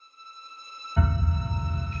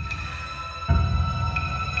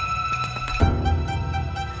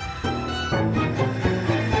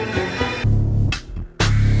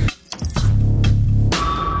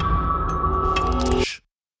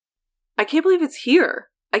I can't believe it's here.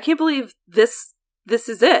 I can't believe this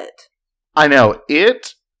is it. I know,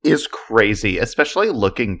 it is crazy, especially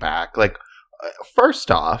looking back. Like,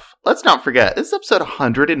 first off, let's not forget, this is episode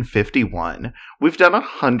 151. We've done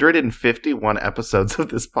 151 episodes of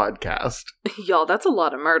this podcast. Y'all, that's a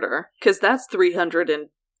lot of murder, because that's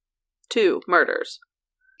 302 murders.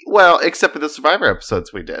 Well, except for the Survivor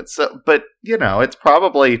episodes we did. So, but, you know, it's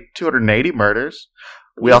probably 280 murders.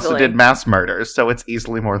 We also did mass murders, so it's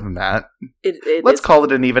easily more than that. Let's call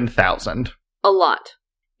it an even 1,000. A lot.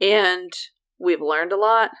 And we've learned a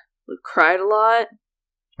lot. We've cried a lot.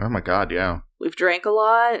 Oh my god, yeah. We've drank a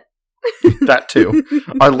lot. That too.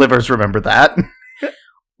 Our livers remember that.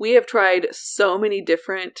 We have tried so many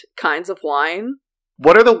different kinds of wine.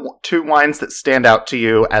 What are the 2 wines that stand out to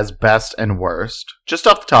you as best and worst? Just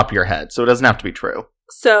off the top of your head, so it doesn't have to be true.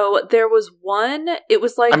 So there was one, it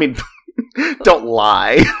was like... I mean, don't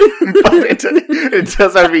lie. But it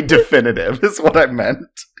does have to be definitive, is what I meant.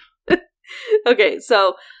 Okay,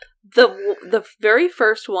 so the very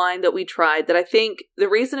first wine that we tried, that I think the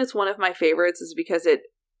reason it's one of my favorites is because it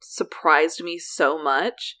surprised me so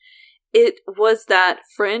much. It was that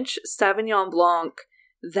French Sauvignon Blanc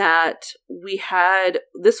that we had.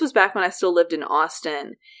 This was back when I still lived in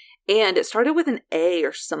Austin, and it started with an A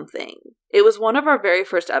or something. It was one of our very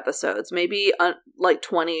first episodes, maybe like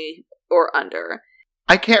 20 or under.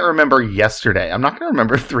 I can't remember yesterday. I'm not going to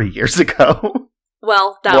remember 3 years ago.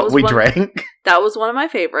 Well, drank. That was one of my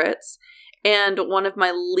favorites. And one of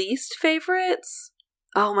my least favorites,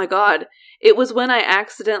 oh my god, it was when I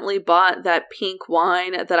accidentally bought that pink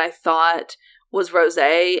wine that I thought was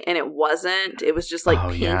rosé, and it wasn't. It was just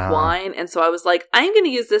like pink wine. And so I was like, I'm going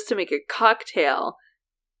to use this to make a cocktail.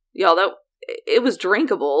 Y'all, it was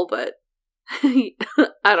drinkable, but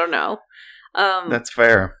I don't know. That's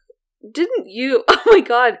fair. Didn't you? Oh my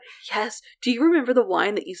god, yes. Do you remember the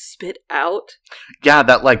wine that you spit out? Yeah,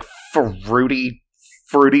 that like fruity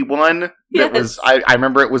one. That was. I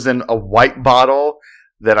remember it was in a white bottle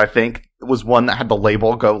that I think was one that had the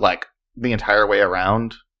label go like the entire way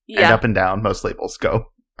around. Yeah. And up and down. Most labels go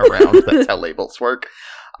around. That's how labels work.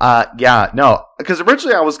 No, because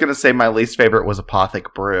originally I was going to say my least favorite was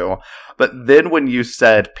Apothic Brew, but then when you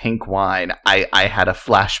said pink wine, I had a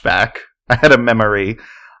flashback. I had a memory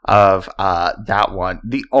of that one.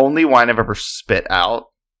 The only wine I've ever spit out.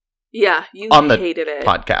 Yeah, you on hated the it.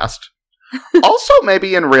 Podcast. Also,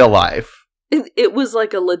 maybe in real life. It was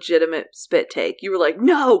like a legitimate spit take. You were like,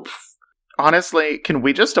 no. Honestly, can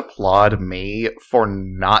we just applaud me for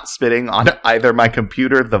not spitting on either my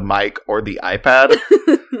computer, the mic, or the iPad?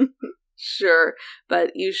 Sure,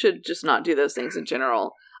 but you should just not do those things in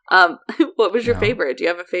general. What was your favorite? Do you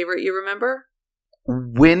have a favorite you remember?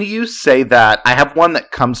 When you say that, I have one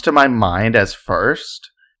that comes to my mind as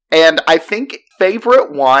first. And I think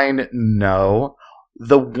favorite wine, no.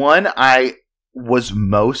 The one I was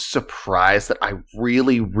most surprised that I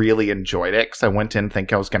really, really enjoyed it, because I went in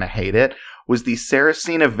thinking I was going to hate it, was the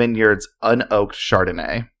Saracena Vineyards Unoaked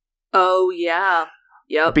Chardonnay. Oh, yeah.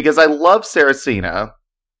 Yep. Because I love Saracena,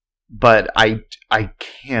 but I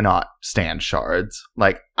cannot stand Chards.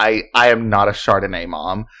 Like, I am not a Chardonnay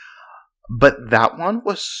mom. But that one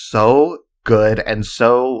was so good, and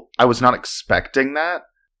so I was not expecting that.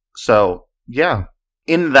 So, yeah.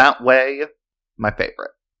 In that way, my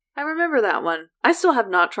favorite. I remember that one. I still have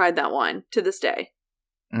not tried that wine to this day.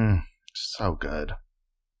 So good.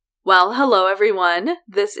 Well, hello everyone.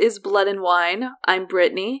 This is Blood and Wine. I'm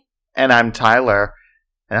Brittany. And I'm Tyler.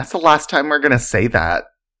 And that's the last time we're going to say that.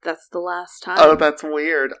 That's the last time. Oh, that's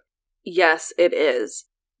weird. Yes, it is.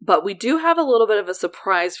 But we do have a little bit of a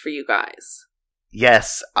surprise for you guys.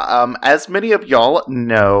 Yes, as many of y'all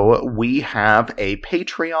know, we have a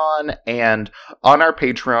Patreon, and on our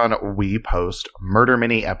Patreon, we post Murder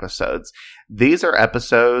Mini episodes. These are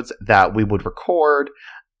episodes that we would record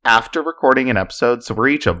after recording an episode, so we're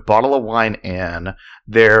each a bottle of wine in.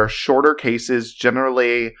 They're shorter cases,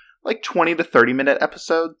 generally like 20 to 30 minute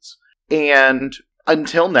episodes, and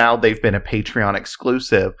until now, they've been a Patreon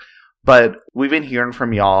exclusive. But we've been hearing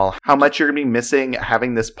from y'all how much you're going to be missing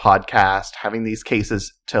having this podcast, having these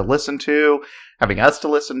cases to listen to, having us to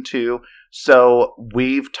listen to. So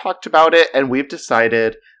we've talked about it, and we've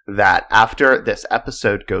decided that after this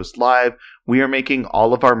episode goes live, we are making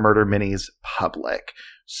all of our murder minis public.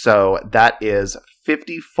 So that is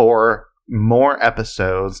 54 more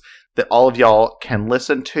episodes that all of y'all can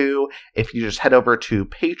listen to if you just head over to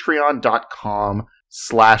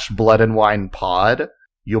patreon.com/bloodandwinepod.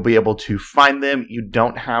 You'll be able to find them. You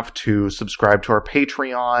don't have to subscribe to our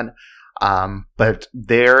Patreon, but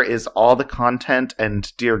there is all the content. And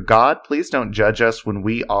dear God, please don't judge us when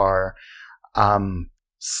we are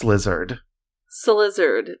Slizzard.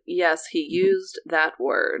 Slizzard. Yes, he used that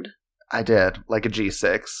word. I did. Like a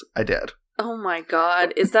G6. I did. Oh my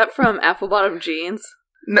god. Is that from Apple Bottom Jeans?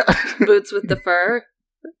 No. Boots with the fur?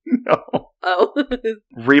 No. Oh.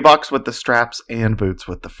 Reeboks with the straps and boots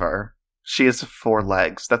with the fur. She has 4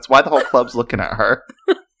 legs. That's why the whole club's looking at her.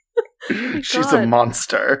 She's a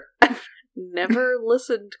monster. I've never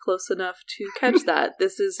listened close enough to catch that.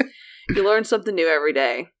 You learn something new every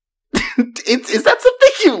day. Is that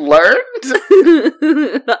something you learned?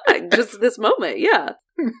 Just this moment, yeah.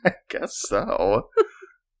 I guess so.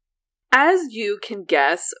 As you can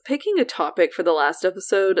guess, picking a topic for the last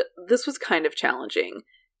episode, this was kind of challenging.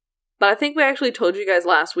 But I think we actually told you guys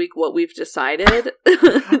last week what we've decided. I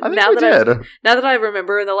think we did. Now that I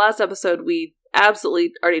remember, in the last episode, we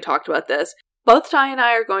absolutely already talked about this. Both Ty and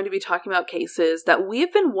I are going to be talking about cases that we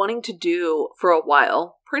have been wanting to do for a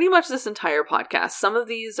while. Pretty much this entire podcast. Some of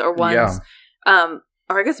these are ones, or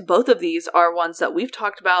I guess both of these are ones that we've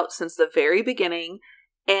talked about since the very beginning.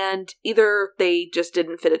 And either they just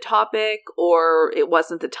didn't fit a topic or it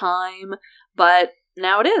wasn't the time. But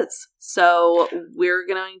now it is. So we're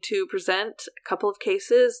going to present a couple of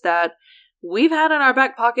cases that we've had in our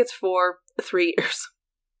back pockets for 3 years.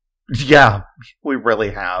 Yeah, we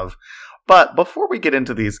really have. But before we get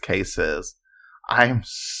into these cases, I'm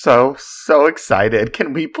so excited.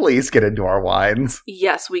 Can we please get into our wines?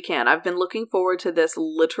 Yes, we can. I've been looking forward to this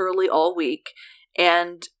literally all week.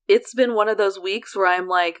 And it's been one of those weeks where I'm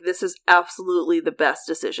like, this is absolutely the best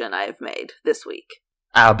decision I have made this week.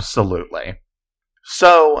 Absolutely.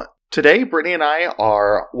 So, today, Brittany and I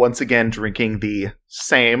are once again drinking the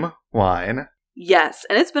same wine. Yes,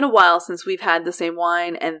 and it's been a while since we've had the same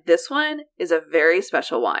wine, and this one is a very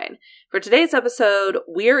special wine. For today's episode,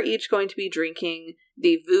 we're each going to be drinking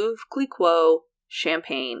the Veuve Clicquot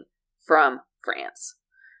Champagne from France.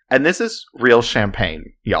 And this is real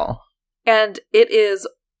champagne, y'all. And it is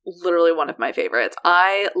literally one of my favorites.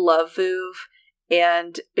 I love Veuve,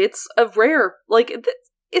 and it's a rare,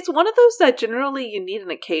 it's one of those that generally you need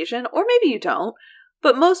an occasion, or maybe you don't.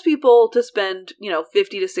 But most people to spend, $50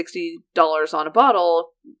 to $60 on a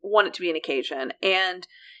bottle want it to be an occasion. And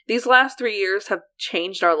these last 3 years have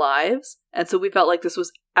changed our lives. And so we felt like this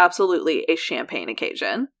was absolutely a champagne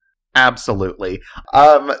occasion. Absolutely.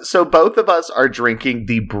 So both of us are drinking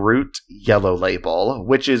the Brut Yellow Label,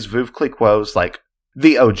 which is Veuve Clicquot's,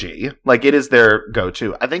 the OG. It is their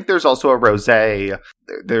go-to. I think there's also a rosé.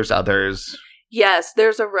 There's others. Yes,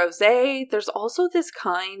 there's a rosé. There's also this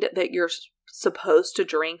kind that you're supposed to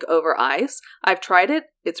drink over ice. I've tried it.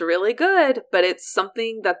 It's really good, but it's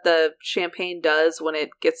something that the champagne does when it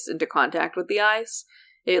gets into contact with the ice.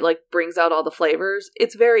 It brings out all the flavors.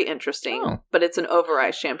 It's very interesting, but it's an over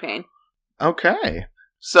ice champagne. Okay.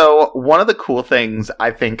 So one of the cool things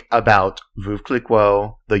I think about Veuve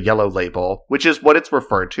Clicquot, the Yellow Label, which is what it's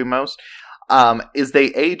referred to most, is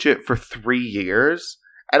they age it for 3 years.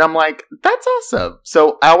 And I'm like, that's awesome.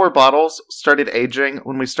 So our bottles started aging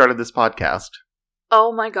when we started this podcast.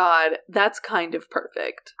 Oh my god, that's kind of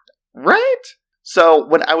perfect. Right? So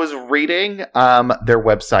when I was reading their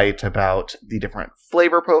website about the different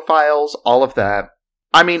flavor profiles, all of that,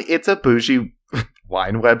 I mean, it's a bougie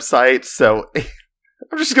wine website, so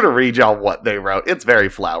I'm just going to read y'all what they wrote. It's very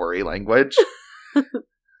flowery language.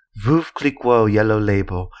 Veuve Clicquot Yellow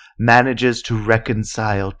Label manages to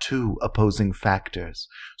reconcile 2 opposing factors,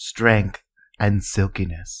 strength and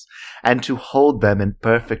silkiness, and to hold them in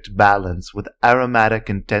perfect balance with aromatic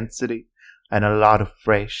intensity and a lot of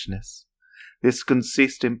freshness. This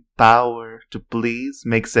consistent power to please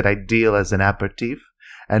makes it ideal as an aperitif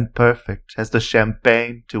and perfect as the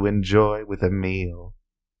champagne to enjoy with a meal.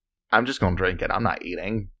 I'm just going to drink it. I'm not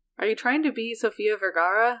eating. Are you trying to be Sofia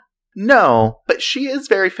Vergara? No, but she is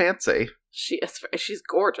very fancy. She's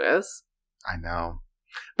gorgeous. I know.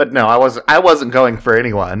 But no, I wasn't going for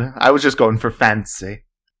anyone. I was just going for fancy.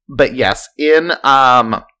 But yes, in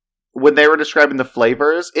when they were describing the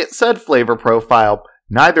flavors, it said flavor profile.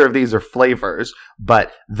 Neither of these are flavors,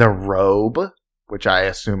 but the robe, which I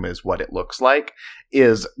assume is what it looks like,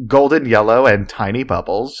 is golden yellow and tiny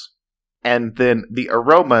bubbles. And then the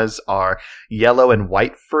aromas are yellow and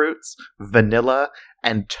white fruits, vanilla,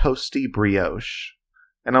 and toasty brioche.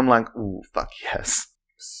 And I'm like, ooh, fuck yes.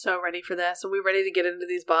 So ready for this. Are we ready to get into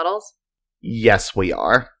these bottles? Yes, we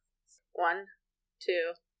are. 1,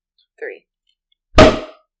 2,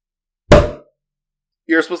 3.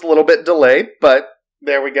 Yours was a little bit delayed, but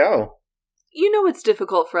there we go. You know it's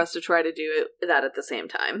difficult for us to try to do that at the same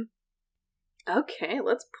time. Okay,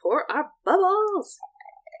 let's pour our bubbles.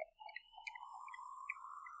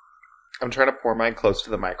 I'm trying to pour mine close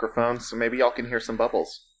to the microphone, so maybe y'all can hear some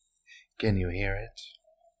bubbles. Can you hear it?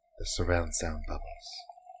 The surround sound bubbles.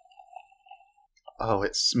 Oh,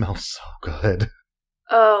 it smells so good.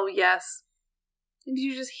 Oh, yes. Did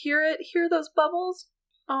you just hear it? Hear those bubbles?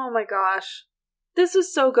 Oh my gosh. This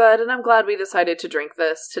is so good, and I'm glad we decided to drink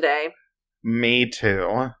this today. Me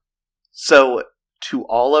too. So, to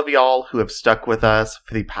all of y'all who have stuck with us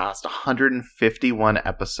for the past 151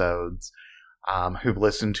 episodes, who've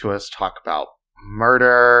listened to us talk about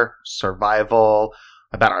murder, survival,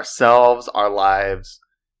 about ourselves, our lives,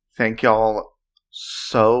 thank y'all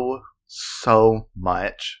so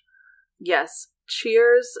much. Yes.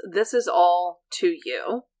 Cheers. This is all to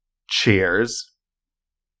you. Cheers.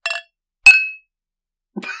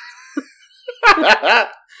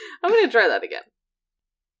 I'm going to try that again.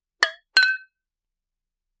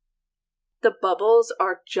 The bubbles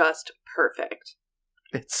are just perfect.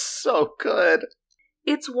 It's so good.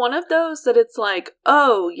 It's one of those that it's like,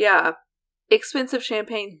 oh yeah, expensive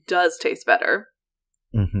champagne does taste better.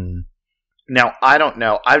 Mm-hmm. Now, I don't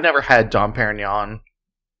know. I've never had Dom Perignon,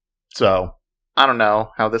 so I don't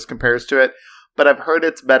know how this compares to it, but I've heard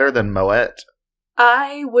it's better than Moet.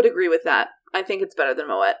 I would agree with that. I think it's better than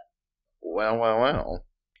Moet. Well.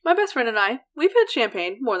 My best friend and I, we've had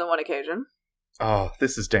champagne more than one occasion. Oh,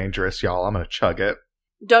 this is dangerous, y'all. I'm gonna chug it.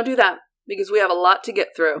 Don't do that, because we have a lot to get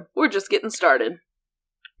through. We're just getting started.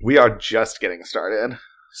 We are just getting started.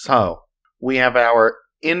 So, we have our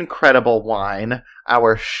incredible wine,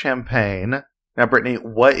 our champagne. Now, Brittany,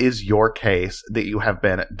 what is your case that you have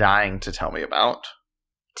been dying to tell me about?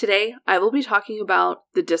 Today, I will be talking about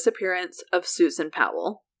the disappearance of Susan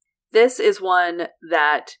Powell. This is one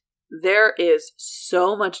that there is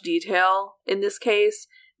so much detail in this case.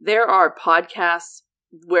 There are podcasts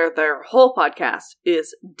where their whole podcast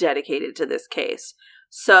is dedicated to this case.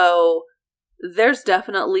 So there's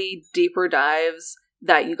definitely deeper dives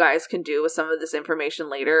that you guys can do with some of this information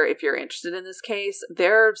later if you're interested in this case.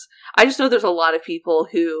 I just know there's a lot of people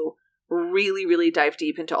who really, really dive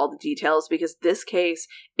deep into all the details because this case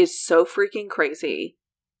is so freaking crazy.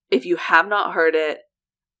 If you have not heard it,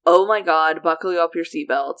 oh my god, buckle up your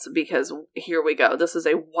seatbelts because here we go. This is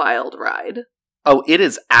a wild ride. Oh, it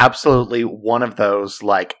is absolutely one of those,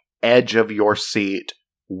 like, edge of your seat,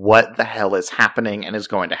 what the hell is happening and is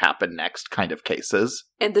going to happen next kind of cases.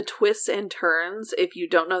 And the twists and turns, if you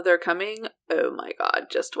don't know they're coming, oh my god,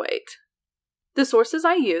 just wait. The sources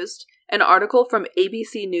I used, an article from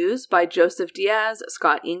ABC News by Joseph Diaz,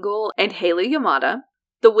 Scott Engel, and Haley Yamada,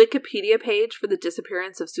 the Wikipedia page for the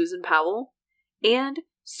disappearance of Susan Powell, and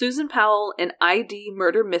Susan Powell, an ID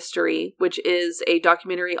Murder Mystery, which is a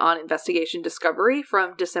documentary on Investigation Discovery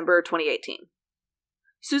from December 2018.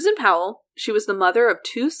 Susan Powell, she was the mother of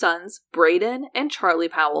two sons, Braden and Charlie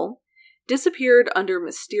Powell, disappeared under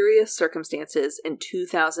mysterious circumstances in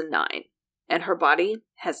 2009, and her body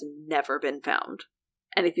has never been found.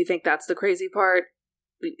 And if you think that's the crazy part,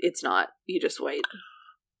 it's not. You just wait.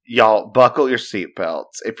 Y'all, buckle your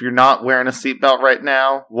seatbelts. If you're not wearing a seatbelt right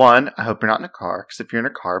now, one, I hope you're not in a car, because if you're in a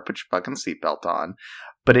car, put your fucking seatbelt on.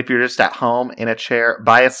 But if you're just at home, in a chair,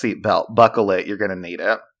 buy a seatbelt, buckle it, you're gonna need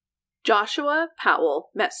it. Joshua Powell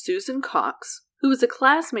met Susan Cox, who was a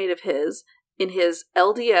classmate of his in his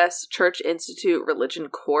LDS Church Institute religion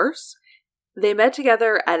course. They met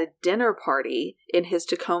together at a dinner party in his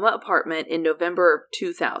Tacoma apartment in November of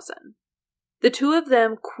 2000. The two of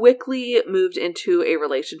them quickly moved into a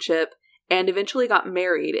relationship and eventually got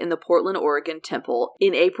married in the Portland, Oregon temple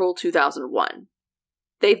in April 2001.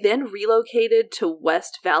 They then relocated to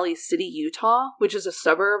West Valley City, Utah, which is a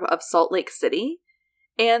suburb of Salt Lake City,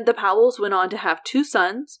 and the Powells went on to have two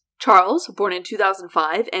sons, Charles, born in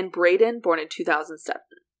 2005, and Braden, born in 2007.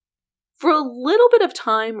 For a little bit of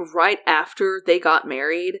time right after they got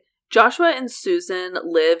married, Joshua and Susan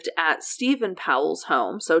lived at Stephen Powell's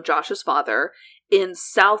home, so Josh's father, in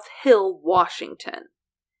South Hill, Washington.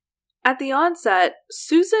 At the onset,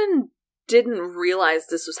 Susan didn't realize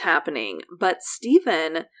this was happening, but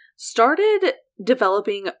Stephen started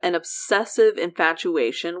developing an obsessive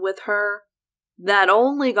infatuation with her that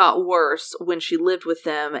only got worse when she lived with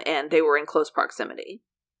them and they were in close proximity.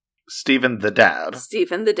 Stephen the dad.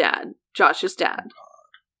 Stephen the dad. Josh's dad.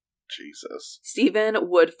 Jesus. Stephen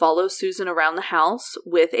would follow Susan around the house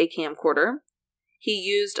with a camcorder. He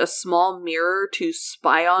used a small mirror to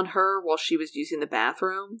spy on her while she was using the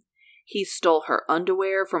bathroom. He stole her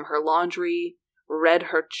underwear from her laundry, read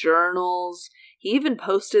her journals. He even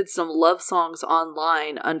posted some love songs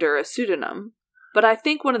online under a pseudonym. But I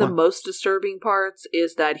think one of the most disturbing parts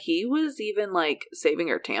is that he was even, saving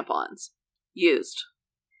her tampons. Used.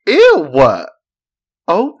 Ew, what?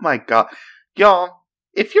 Oh my god. Y'all,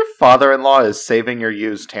 if your father-in-law is saving your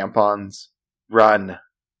used tampons, run.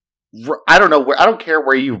 I don't care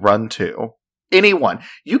where you run to. Anyone.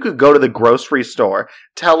 You could go to the grocery store,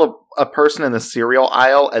 tell a person in the cereal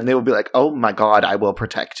aisle, and they will be like, oh my god, I will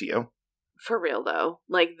protect you. For real, though.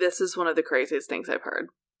 Like, this is one of the craziest things I've heard.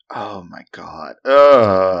 Oh my god.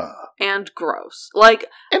 Ugh. And gross. Like...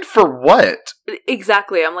 And for what?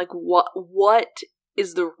 Exactly. I'm like, what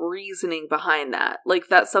is the reasoning behind that? Like,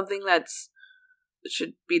 that's something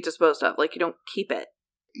should be disposed of. Like, you don't keep it.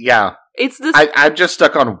 Yeah. It's this... I'm just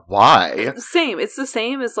stuck on why. Same. It's the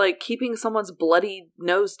same as, like, keeping someone's bloody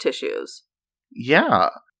nose tissues. Yeah.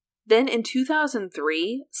 Then in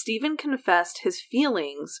 2003, Stephen confessed his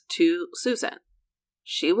feelings to Susan.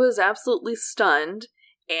 She was absolutely stunned,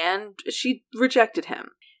 and she rejected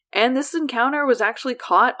him. And this encounter was actually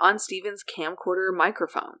caught on Stephen's camcorder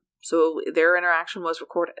microphone, so their interaction was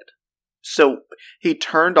recorded. So he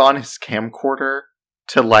turned on his camcorder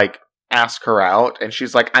to, like, ask her out, and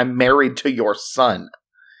she's like, I'm married to your son.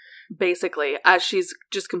 Basically, as she's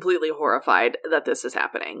just completely horrified that this is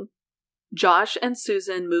happening. Josh and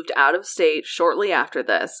Susan moved out of state shortly after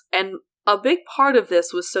this, and a big part of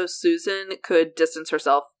this was so Susan could distance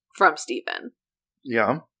herself from Stephen.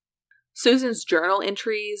 Yeah. Susan's journal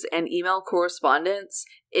entries and email correspondence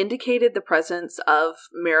indicated the presence of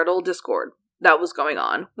marital discord that was going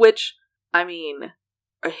on, which, I mean,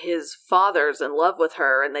 his father's in love with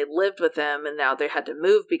her and they lived with him and now they had to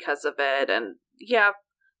move because of it, and yeah,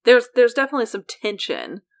 there's definitely some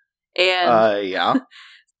tension. And yeah.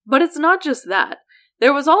 But it's not just that.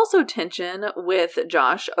 There was also tension with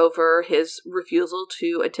Josh over his refusal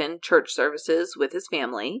to attend church services with his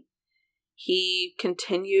family. He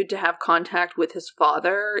continued to have contact with his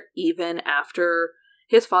father even after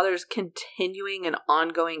his father's continuing and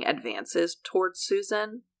ongoing advances towards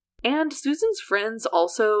Susan. And Susan's friends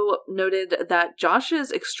also noted that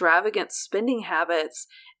Josh's extravagant spending habits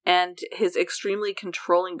and his extremely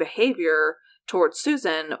controlling behavior towards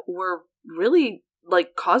Susan were really,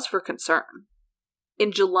 like, cause for concern.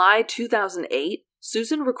 In July 2008,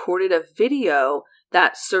 Susan recorded a video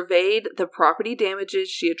that surveyed the property damages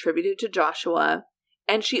she attributed to Joshua,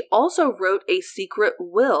 and she also wrote a secret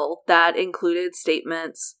will that included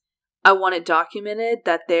statements, I want it documented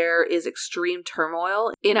that there is extreme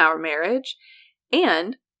turmoil in our marriage,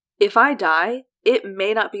 and if I die, it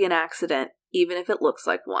may not be an accident, even if it looks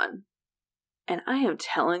like one. And I am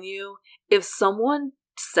telling you, if someone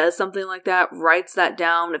says something like that, writes that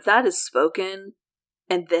down, if that is spoken,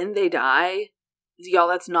 and then they die, y'all,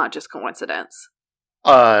 that's not just coincidence.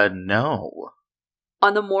 No.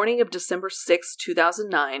 On the morning of December 6,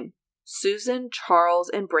 2009, Susan, Charles,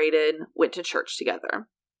 and Braden went to church together.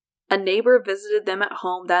 A neighbor visited them at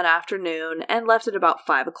home that afternoon and left at about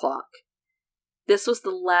 5 o'clock. This was the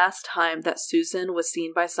last time that Susan was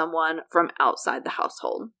seen by someone from outside the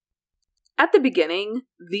household. At the beginning,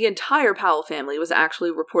 the entire Powell family was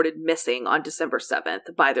actually reported missing on December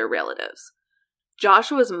 7th by their relatives.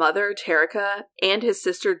 Joshua's mother, Terica, and his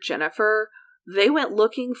sister, Jennifer, they went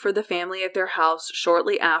looking for the family at their house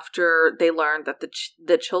shortly after they learned that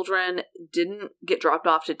the children didn't get dropped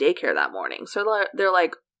off to daycare that morning. So they're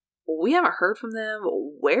like, we haven't heard from them.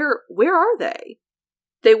 Where are they?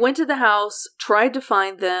 They went to the house, tried to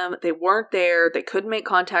find them. They weren't there. They couldn't make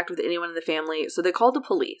contact with anyone in the family, so they called the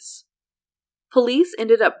police. Police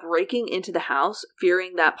ended up breaking into the house,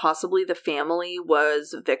 fearing that possibly the family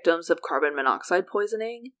was victims of carbon monoxide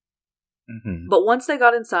poisoning. Mm-hmm. But once they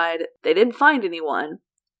got inside, they didn't find anyone,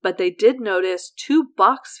 but they did notice 2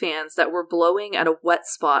 box fans that were blowing at a wet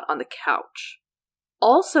spot on the couch.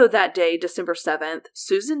 Also that day, December 7th,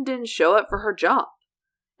 Susan didn't show up for her job.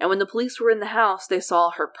 And when the police were in the house, they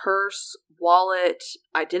saw her purse, wallet,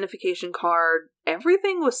 identification card,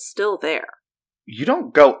 everything was still there. You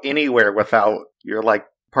don't go anywhere without your, like,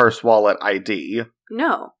 purse, wallet, ID.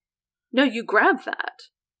 No, you grab that.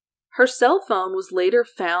 Her cell phone was later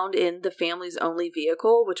found in the family's only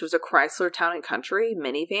vehicle, which was a Chrysler Town & Country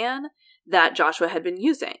minivan that Joshua had been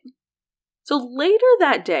using. So later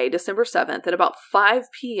that day, December 7th, at about 5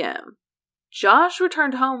 p.m., Josh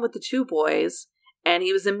returned home with the 2 boys, and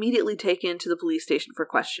he was immediately taken to the police station for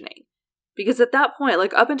questioning. Because at that point,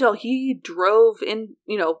 like, up until he drove in,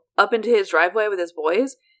 up into his driveway with his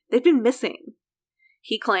boys, they'd been missing.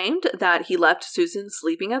 He claimed that he left Susan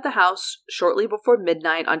sleeping at the house shortly before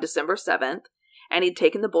midnight on December 7th, and he'd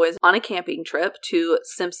taken the boys on a camping trip to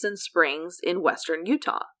Simpson Springs in western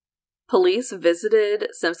Utah. Police visited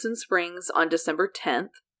Simpson Springs on December 10th,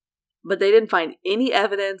 but they didn't find any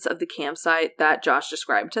evidence of the campsite that Josh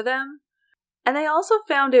described to them. And they also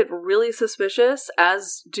found it really suspicious,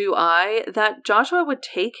 as do I, that Joshua would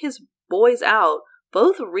take his boys out,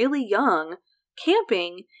 both really young,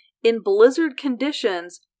 camping in blizzard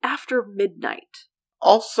conditions after midnight.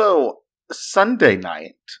 Also, Sunday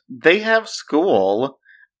night, they have school,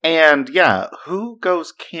 and yeah, who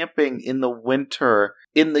goes camping in the winter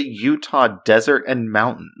in the Utah desert and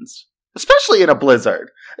mountains? Especially in a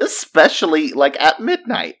blizzard. Especially, like, at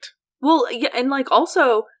midnight. Well, yeah, and, like,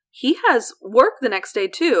 also, he has work the next day,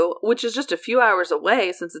 too, which is just a few hours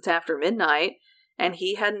away since it's after midnight, and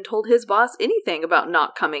he hadn't told his boss anything about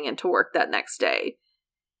not coming into work that next day.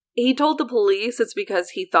 He told the police it's because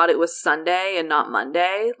he thought it was Sunday and not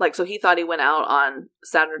Monday. Like, so he thought he went out on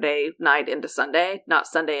Saturday night into Sunday, not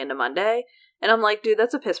Sunday into Monday. And I'm like, dude,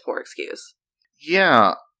 that's a piss poor excuse.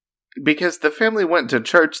 Yeah, because the family went to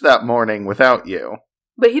church that morning without you.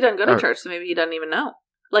 But he doesn't go to church, so maybe he doesn't even know.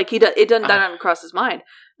 Like, it doesn't cross his mind.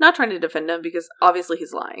 Not trying to defend him, because obviously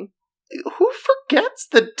he's lying. Who forgets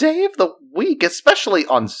the day of the week, especially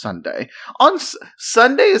on Sunday?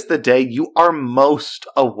 Sunday is the day you are most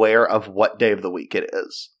aware of what day of the week it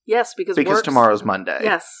is. Yes, because tomorrow's Monday.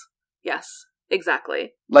 Yes,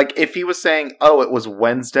 exactly. Like, if he was saying, oh, it was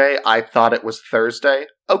Wednesday, I thought it was Thursday,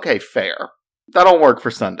 okay, fair. That'll work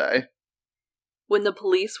for Sunday. When the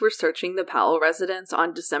police were searching the Powell residence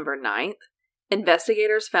on December 9th,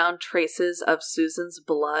 investigators found traces of Susan's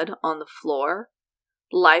blood on the floor,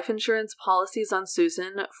 life insurance policies on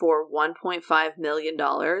Susan for $1.5 million,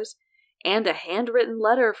 and a handwritten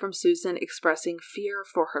letter from Susan expressing fear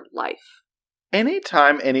for her life.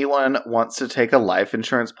 Anytime anyone wants to take a life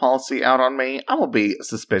insurance policy out on me, I will be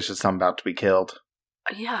suspicious I'm about to be killed.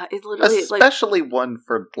 Yeah, it literally... Especially one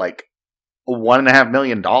for, like, $1.5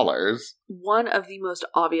 million. One of the most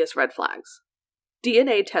obvious red flags.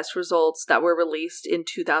 DNA test results that were released in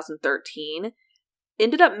 2013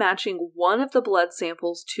 ended up matching one of the blood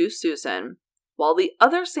samples to Susan, while the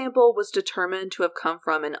other sample was determined to have come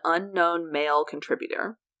from an unknown male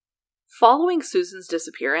contributor. Following Susan's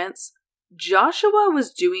disappearance, Joshua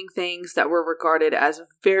was doing things that were regarded as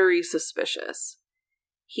very suspicious.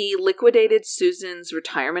 He liquidated Susan's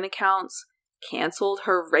retirement accounts, canceled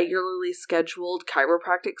her regularly scheduled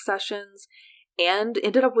chiropractic sessions, and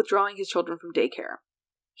ended up withdrawing his children from daycare.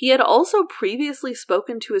 He had also previously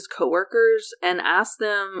spoken to his coworkers and asked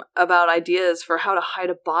them about ideas for how to hide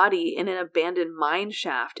a body in an abandoned mine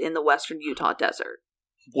shaft in the western Utah desert.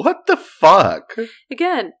 What the fuck?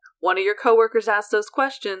 Again, one of your coworkers asked those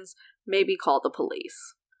questions, maybe call the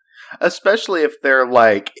police. Especially if they're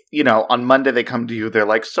like, you know, on Monday they come to you, they're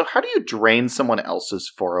like, so how do you drain someone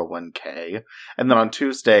else's 401k? And then on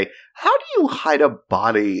Tuesday, how do you hide a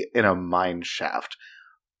body in a mine shaft?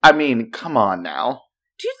 I mean, come on now.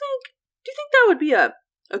 Do you think that would be a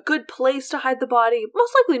good place to hide the body?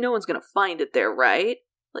 Most likely no one's going to find it there, right?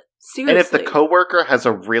 Like, seriously. And if the coworker has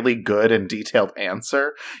a really good and detailed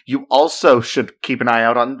answer, you also should keep an eye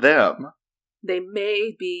out on them. They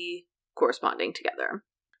may be corresponding together.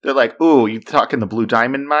 They're like, ooh, you talking the Blue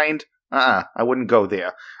Diamond Mine? I wouldn't go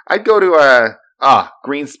there. I'd go to,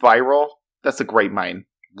 Green Spiral. That's a great mine.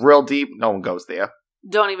 Real deep, no one goes there.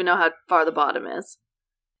 Don't even know how far the bottom is.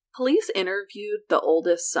 Police interviewed the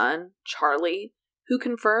oldest son, Charlie, who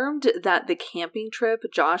confirmed that the camping trip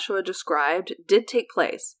Joshua described did take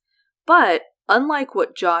place. But, unlike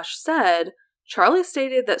what Josh said, Charlie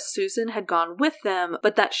stated that Susan had gone with them,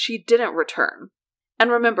 but that she didn't return.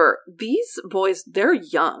 And remember, these boys, they're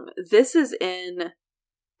young. This was in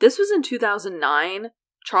 2009.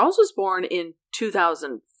 Charles was born in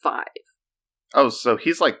 2005. Oh, so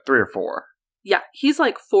he's like 3 or 4. Yeah, he's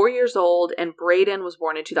like 4 years old, and Braden was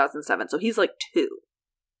born in 2007, so he's like 2.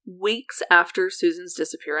 Weeks after Susan's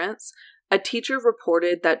disappearance, a teacher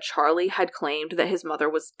reported that Charlie had claimed that his mother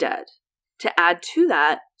was dead. To add to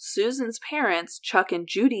that, Susan's parents, Chuck and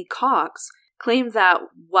Judy Cox, claimed that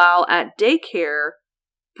while at daycare,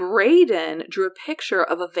 Braden drew a picture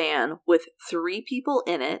of a van with 3 people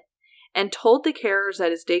in it and told the carers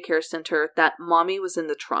at his daycare center that mommy was in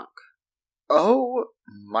the trunk. Oh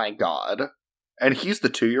my god. And he's the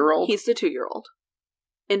 2-year-old? He's the 2-year-old.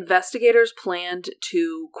 Investigators planned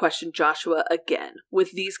to question Joshua again.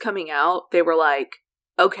 With these coming out, they were like,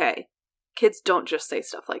 okay, kids don't just say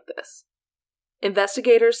stuff like this.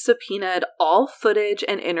 Investigators subpoenaed all footage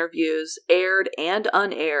and interviews, aired and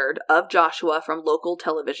unaired, of Joshua from local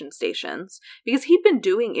television stations, because he'd been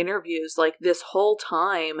doing interviews like this whole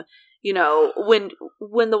time. You know,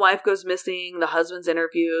 when the wife goes missing, the husband's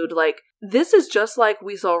interviewed. Like, this is just like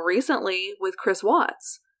we saw recently with Chris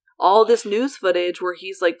Watts. All this news footage where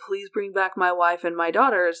he's like, please bring back my wife and my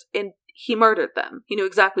daughters, and he murdered them. He knew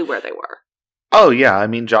exactly where they were. Oh, yeah. I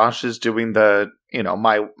mean, Josh is doing the, you know,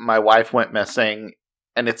 my wife went missing,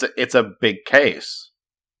 and it's a big case.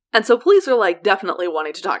 And so police are, like, definitely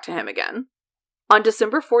wanting to talk to him again. On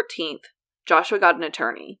December 14th, Joshua got an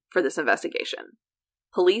attorney for this investigation.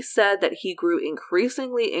 Police said that he grew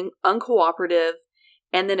increasingly uncooperative,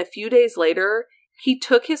 and then a few days later, he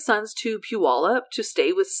took his sons to Puyallup to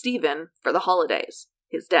stay with Stephen for the holidays,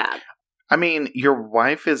 his dad. I mean, your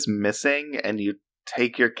wife is missing, and you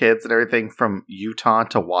take your kids and everything from Utah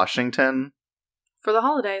to Washington? For the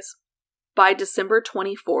holidays. By December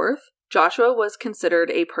 24th, Joshua was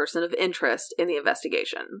considered a person of interest in the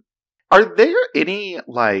investigation. Are there any,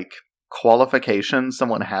 qualifications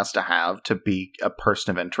someone has to have to be a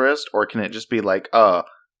person of interest? Or can it just be they're a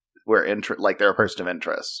person of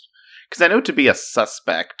interest? Because I know to be a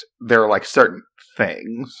suspect, there are, certain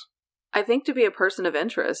things. I think to be a person of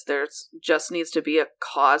interest, there's just needs to be a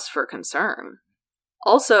cause for concern.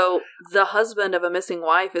 Also, the husband of a missing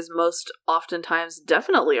wife is most oftentimes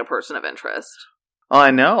definitely a person of interest. Oh,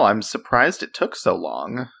 I know. I'm surprised it took so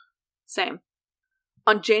long. Same.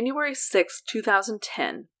 On January 6,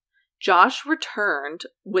 2010, Josh returned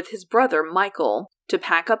with his brother, Michael, to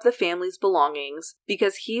pack up the family's belongings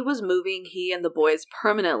because he was moving he and the boys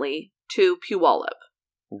permanently to Puyallup.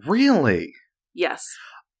 Really? Yes.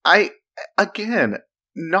 Again,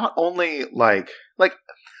 not only,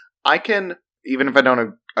 I can, even if I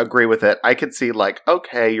don't agree with it, I could see,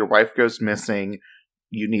 okay, your wife goes missing,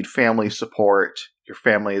 you need family support, your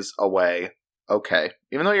family is away. Okay.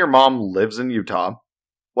 Even though your mom lives in Utah,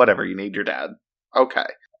 whatever, you need your dad. Okay.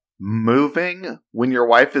 Moving when your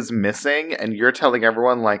wife is missing and you're telling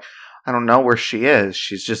everyone, I don't know where she is,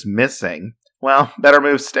 she's just missing. Well, better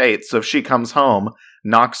move states, so if she comes home,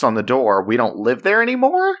 knocks on the door, we don't live there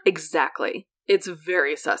anymore? Exactly. It's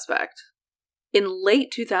very suspect. In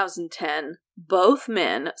late 2010, both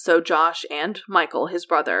men, so Josh and Michael, his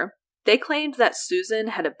brother, they claimed that Susan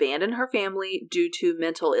had abandoned her family due to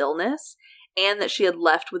mental illness and that she had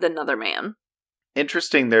left with another man.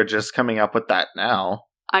 Interesting they're just coming up with that now.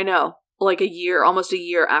 I know, almost a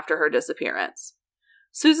year after her disappearance.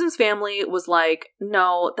 Susan's family was like,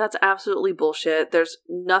 no, that's absolutely bullshit. There's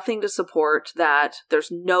nothing to support that. There's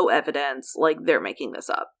no evidence. They're making this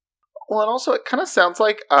up. Well, and also it kind of sounds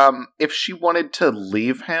like if she wanted to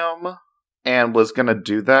leave him and was going to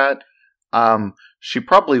do that, she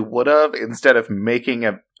probably would have, instead of making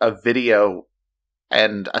a video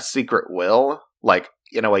and a secret will,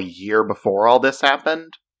 a year before all this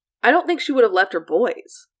happened. I don't think she would have left her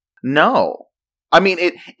boys. No. I mean,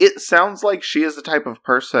 it sounds like she is the type of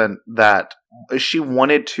person that she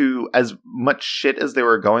wanted to, as much shit as they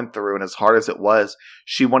were going through and as hard as it was,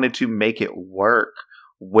 she wanted to make it work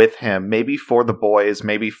with him, maybe for the boys,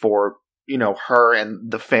 maybe for, her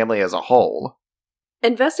and the family as a whole.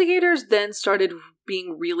 Investigators then started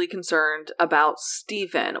being really concerned about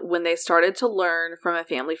Stephen when they started to learn from a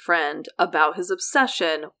family friend about his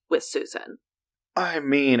obsession with Susan. I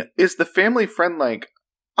mean, is the family friend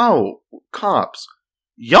oh, cops,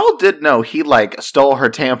 y'all did know he, stole her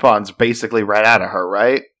tampons basically right out of her,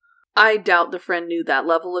 right? I doubt the friend knew that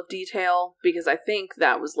level of detail, because I think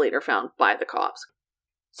that was later found by the cops.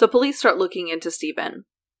 So police start looking into Stephen,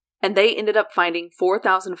 and they ended up finding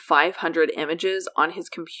 4,500 images on his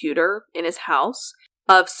computer in his house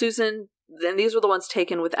of Susan, and these were the ones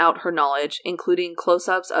taken without her knowledge, including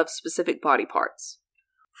close-ups of specific body parts.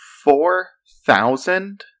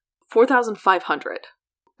 4,000? 4,500.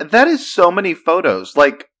 That is so many photos.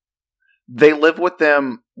 They live with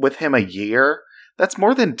him a year. That's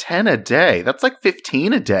more than 10 a day. That's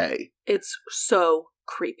 15 a day. It's so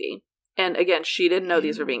creepy. And again, she didn't know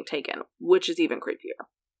these were being taken, which is even creepier.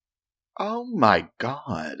 Oh my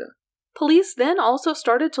god. Police then also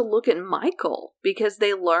started to look at Michael because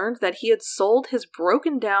they learned that he had sold his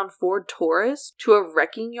broken down Ford Taurus to a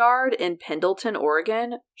wrecking yard in Pendleton,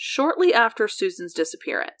 Oregon, shortly after Susan's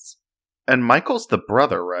disappearance. And Michael's the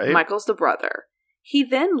brother, right? Michael's the brother. He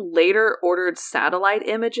then later ordered satellite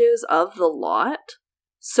images of the lot.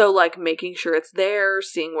 So, making sure it's there,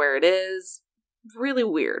 seeing where it is. Really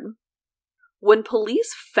weird. When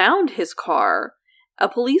police found his car, a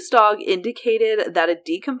police dog indicated that a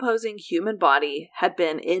decomposing human body had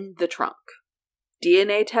been in the trunk.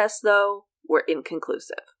 DNA tests, though, were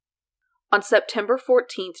inconclusive. On September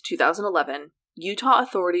 14th, 2011, Utah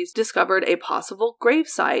authorities discovered a possible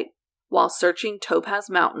gravesite while searching Topaz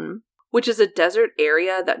Mountain, which is a desert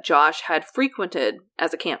area that Josh had frequented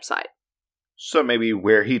as a campsite. So maybe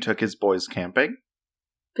where he took his boys camping?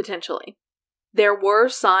 Potentially. There were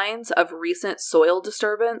signs of recent soil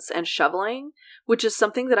disturbance and shoveling, which is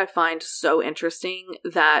something that I find so interesting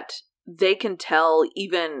that they can tell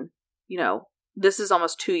even, this is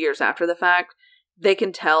almost 2 years after the fact, they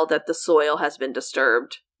can tell that the soil has been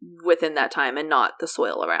disturbed within that time and not the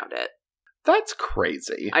soil around it. That's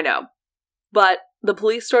crazy. I know. But The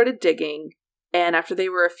police started digging, and after they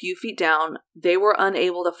were a few feet down, they were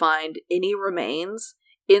unable to find any remains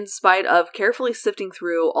in spite of carefully sifting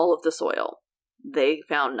through all of the soil. They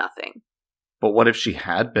found nothing. But what if she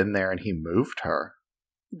had been there and he moved her?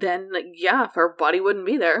 Then, yeah, her body wouldn't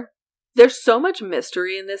be there. There's so much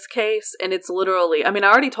mystery in this case, and it's literally, I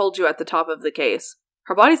already told you at the top of the case,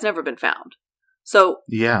 her body's never been found. So,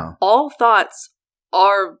 yeah, all thoughts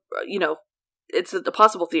are, it's a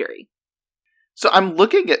possible theory. So I'm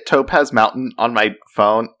looking at Topaz Mountain on my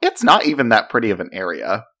phone. It's not even that pretty of an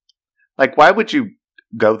area. Like, why would you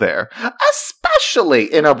go there?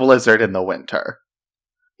 Especially in a blizzard in the winter.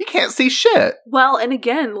 You can't see shit. Well, and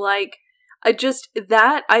again,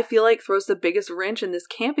 I feel like throws the biggest wrench in this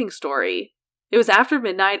camping story. It was after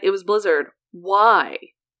midnight. It was blizzard. Why?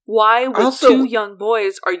 Why with two young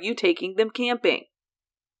boys are you taking them camping?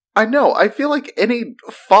 I know. I feel like any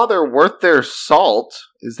father worth their salt,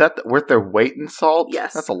 is that worth their weight in salt?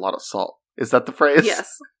 Yes. That's a lot of salt. Is that the phrase?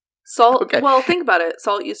 Yes. Salt. Okay. Well, think about it.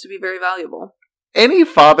 Salt used to be very valuable. Any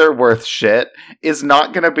father worth shit is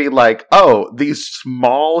not going to be like, oh, these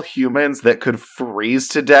small humans that could freeze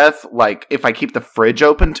to death, like, if I keep the fridge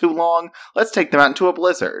open too long, let's take them out into a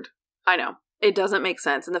blizzard. I know. It doesn't make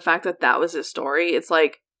sense. And the fact that that was his story, it's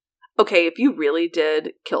like, okay, if you really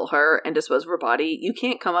did kill her and dispose of her body, you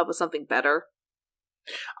can't come up with something better.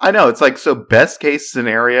 I know. It's like, so best case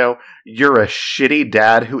scenario, you're a shitty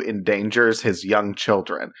dad who endangers his young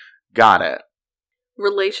children. Got it.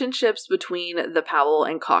 Relationships between the Powell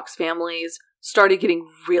and Cox families started getting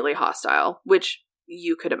really hostile, which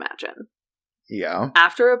you could imagine. Yeah.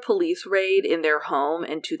 After a police raid in their home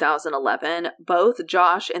in 2011, both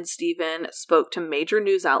Josh and Stephen spoke to major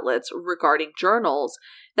news outlets regarding journals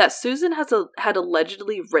that Susan had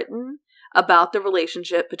allegedly written about the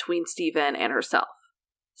relationship between Stephen and herself.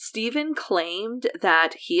 Stephen claimed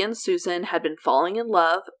that he and Susan had been falling in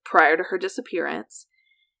love prior to her disappearance,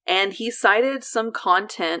 and he cited some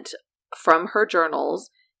content from her journals.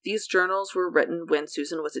 These journals were written when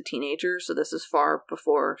Susan was a teenager, so this is far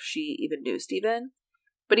before she even knew Stephen.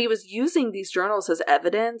 But he was using these journals as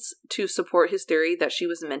evidence to support his theory that she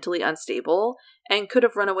was mentally unstable and could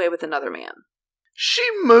have run away with another man. She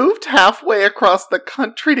moved halfway across the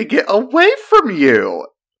country to get away from you!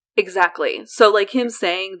 Exactly. So, like, him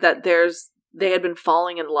saying that they had been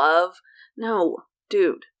falling in love, no,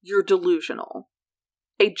 dude, you're delusional.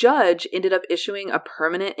 A judge ended up issuing a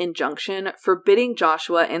permanent injunction forbidding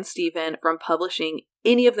Joshua and Stephen from publishing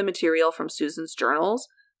any of the material from Susan's journals,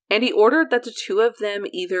 and he ordered that the two of them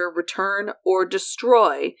either return or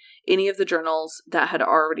destroy any of the journals that had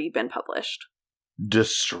already been published.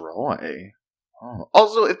 Destroy? Oh.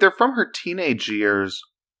 Also, if they're from her teenage years,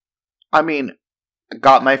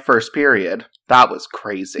 got my first period. That was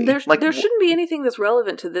crazy. There shouldn't be anything that's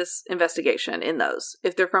relevant to this investigation in those,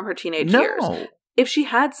 if they're from her teenage years. If she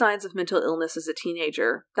had signs of mental illness as a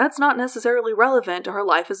teenager, that's not necessarily relevant to her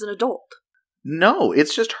life as an adult. No,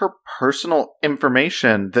 it's just her personal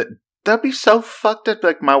information that'd be so fucked up.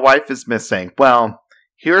 Like, my wife is missing. Well,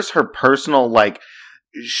 here's her personal,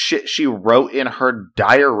 shit she wrote in her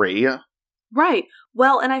diary. Right.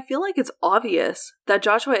 Well, and I feel like it's obvious that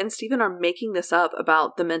Joshua and Stephen are making this up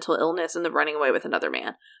about the mental illness and the running away with another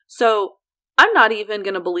man. So I'm not even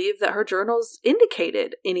going to believe that her journals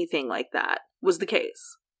indicated anything like that was the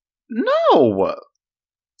case. No!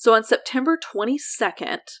 So on September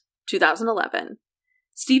 22nd, 2011,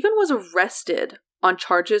 Stephen was arrested on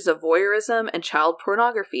charges of voyeurism and child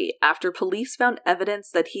pornography after police found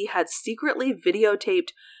evidence that he had secretly videotaped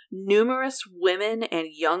numerous women and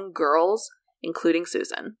young girls, including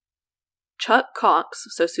Susan. Chuck Cox,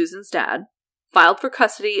 so Susan's dad, filed for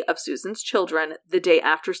custody of Susan's children the day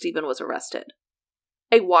after Stephen was arrested.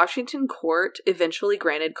 A Washington court eventually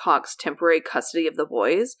granted Cox temporary custody of the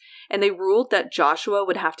boys, and they ruled that Joshua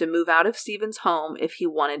would have to move out of Stephen's home if he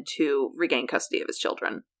wanted to regain custody of his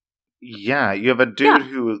children. Yeah, you have a dude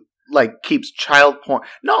who, keeps child porn.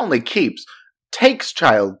 Not only keeps, takes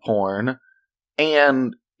child porn,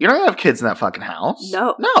 and you don't have kids in that fucking house.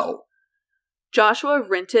 No. Joshua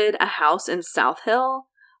rented a house in South Hill,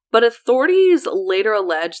 but authorities later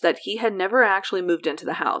alleged that he had never actually moved into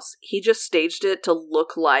the house. He just staged it to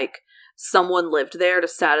look like someone lived there to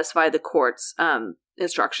satisfy the court's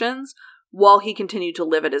instructions while he continued to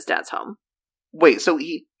live at his dad's home. Wait, so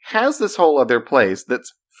he has this whole other place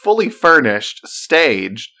that's fully furnished,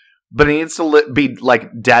 staged, but he needs to be like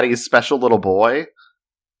daddy's special little boy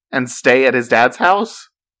and stay at his dad's house?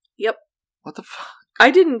 Yep. What the fuck?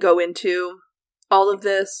 I didn't go into all of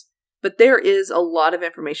this, but there is a lot of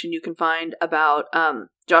information you can find about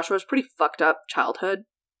Joshua's pretty fucked up childhood.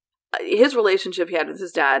 his relationship he had with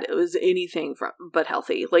his dad, it was anything but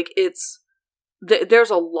healthy. Like, there's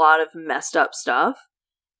a lot of messed up stuff.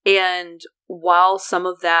 And while some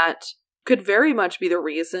of that could very much be the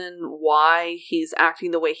reason why he's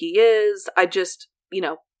acting the way he is, I just,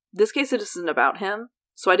 this case it isn't about him.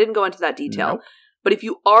 So I didn't go into that detail. Nope. But if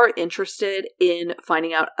you are interested in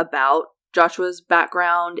finding out about Joshua's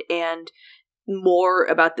background and more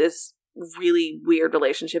about this really weird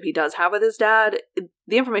relationship he does have with his dad,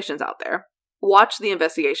 the information's out there. Watch the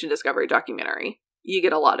Investigation Discovery documentary. You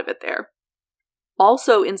get a lot of it there.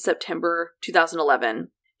 Also in September 2011,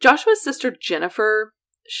 Joshua's sister Jennifer,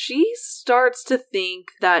 she starts to think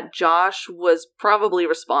that Josh was probably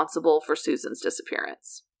responsible for Susan's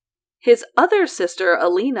disappearance. His other sister,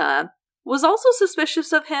 Alina, was also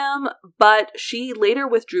suspicious of him, but she later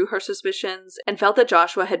withdrew her suspicions and felt that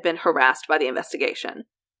Joshua had been harassed by the investigation.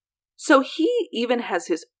 So he even has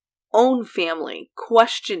his own family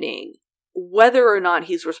questioning whether or not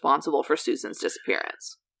he's responsible for Susan's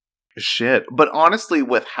disappearance. Shit. But honestly,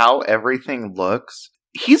 with how everything looks,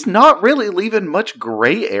 he's not really leaving much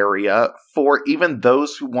gray area for even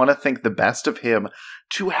those who want to think the best of him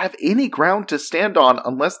to have any ground to stand on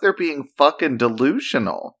unless they're being fucking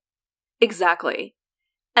delusional. Exactly.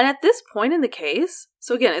 And at this point in the case,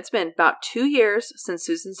 so again, it's been about 2 years since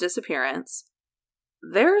Susan's disappearance,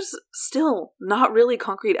 there's still not really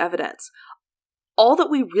concrete evidence. All that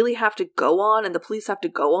we really have to go on and the police have to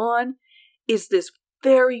go on is this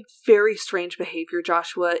very, very strange behavior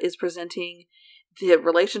Joshua is presenting, the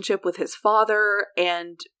relationship with his father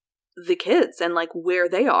and the kids and like where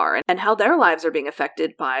they are and how their lives are being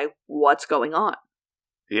affected by what's going on.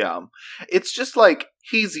 Yeah. It's just like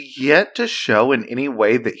he's yet to show in any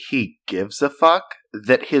way that he gives a fuck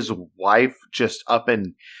that his wife just up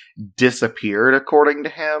and disappeared, according to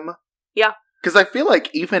him. Yeah. Because I feel like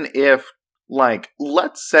even if, like,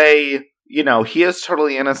 let's say, he is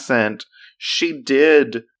totally innocent, she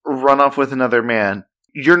did run off with another man,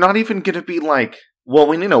 you're not even going to be like, well,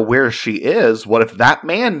 we need to know where she is. What if that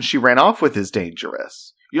man she ran off with is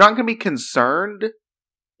dangerous? You're not going to be concerned?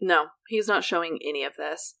 No, he's not showing any of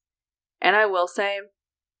this. And I will say,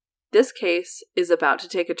 this case is about to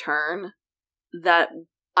take a turn that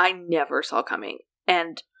I never saw coming.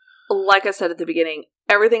 And like I said at the beginning,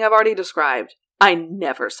 everything I've already described, I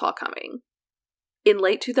never saw coming. In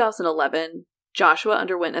late 2011, Joshua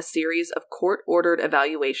underwent a series of court-ordered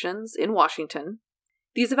evaluations in Washington.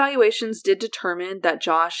 These evaluations did determine that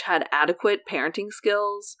Josh had adequate parenting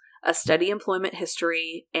skills, a steady employment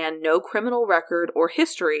history, and no criminal record or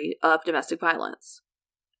history of domestic violence.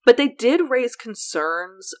 But they did raise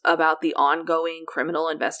concerns about the ongoing criminal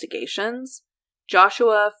investigations.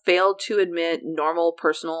 Joshua failed to admit normal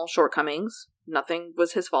personal shortcomings. Nothing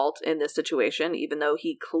was his fault in this situation, even though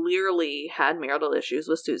he clearly had marital issues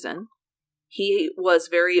with Susan. He was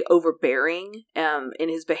very overbearing in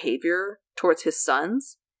his behavior towards his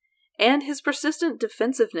sons, and his persistent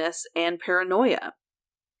defensiveness and paranoia.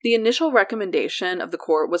 The initial recommendation of the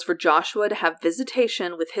court was for Joshua to have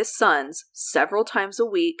visitation with his sons several times a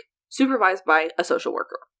week, supervised by a social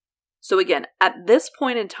worker. So again, at this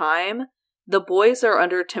point in time, the boys are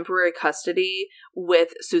under temporary custody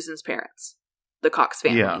with Susan's parents, the Cox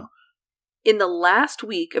family. Yeah. In the last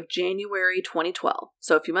week of January 2012,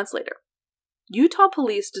 so a few months later, Utah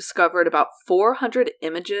police discovered about 400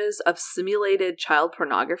 images of simulated child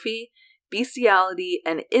pornography, bestiality,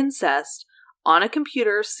 and incest on a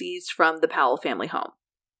computer seized from the Powell family home.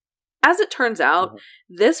 As it turns out,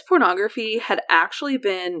 this pornography had actually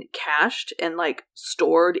been cached and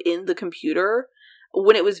stored in the computer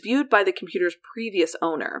when it was viewed by the computer's previous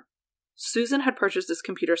owner. Susan had purchased this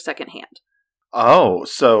computer secondhand. Oh,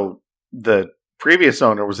 so the previous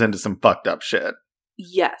owner was into some fucked up shit.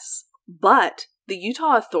 Yes, but the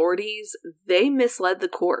Utah authorities, they misled the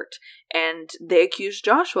court, and they accused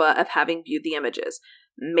Joshua of having viewed the images.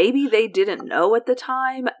 Maybe they didn't know at the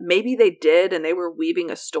time, maybe they did and they were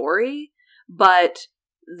weaving a story, but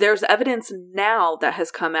there's evidence now that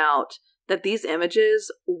has come out that these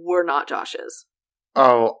images were not Josh's.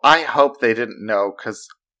 Oh, I hope they didn't know, because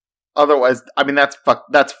otherwise, I mean,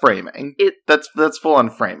 that's framing. That's full-on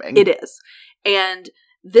framing. It is. And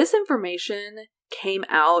this information came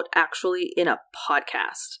out actually in a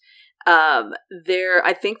podcast.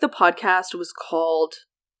 I think the podcast was called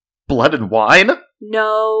Blood and Wine?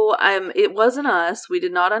 No, it wasn't us. We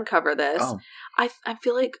did not uncover this. Oh. I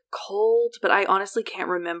feel like Cold, but I honestly can't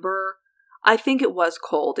remember. I think it was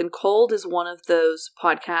Cold, and Cold is one of those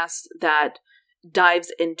podcasts that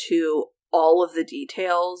dives into all of the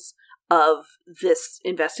details of this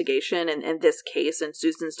investigation and this case and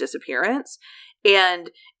Susan's disappearance.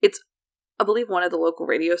 And it's I believe one of the local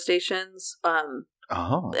radio stations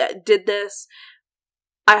Oh. did this.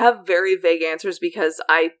 I have very vague answers because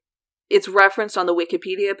it's referenced on the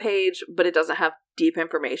Wikipedia page, but it doesn't have deep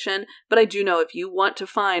information. But I do know if you want to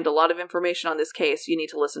find a lot of information on this case, you need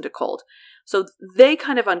to listen to Cold. So they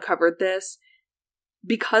kind of uncovered this.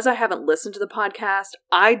 Because I haven't listened to the podcast,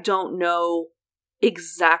 I don't know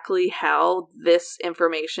exactly how this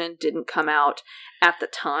information didn't come out at the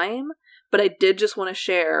time. But I did just want to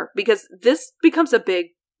share, because this becomes a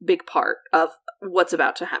big part of what's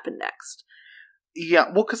about to happen next. Yeah,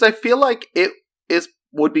 well, because I feel like it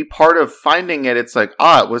would be part of finding it. It's like,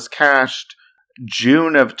 it was cached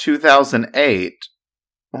June of 2008.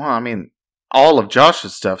 Well, I mean, all of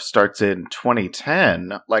Josh's stuff starts in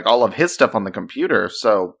 2010, like all of his stuff on the computer,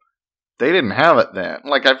 so they didn't have it then.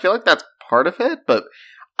 Like, I feel like that's part of it, but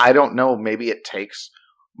I don't know, maybe it takes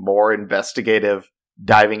more investigative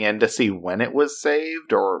diving in to see when it was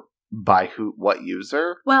saved or by what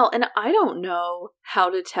user. Well, and I don't know how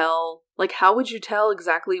to tell, like, how would you tell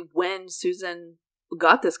exactly when Susan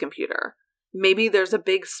got this computer? Maybe there's a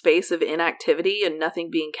big space of inactivity and nothing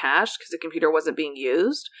being cached because the computer wasn't being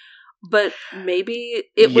used. But maybe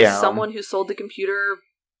it was someone who sold the computer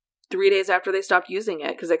 3 days after they stopped using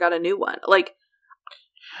it because they got a new one. Like,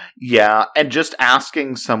 yeah, and just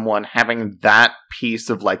asking someone, having that piece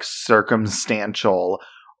of, like, circumstantial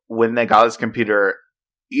when they got his computer,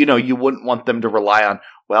 you know, you wouldn't want them to rely on,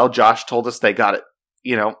 well, Josh told us they got it,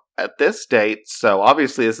 you know, at this date, so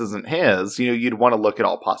obviously this isn't his. You know, you'd want to look at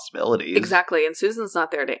all possibilities. Exactly, and Susan's not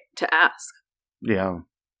there to ask. Yeah.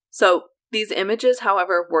 So, these images,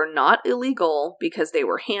 however, were not illegal because they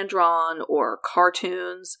were hand-drawn or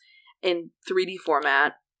cartoons in 3D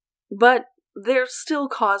format, but there's still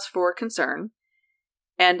cause for concern.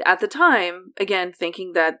 And at the time, again,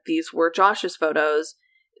 thinking that these were Josh's photos,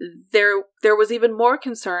 there was even more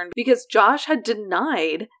concern because Josh had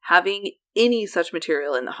denied having any such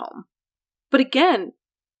material in the home. But again,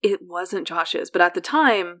 it wasn't Josh's, but at the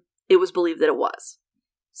time, it was believed that it was.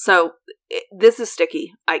 So, this is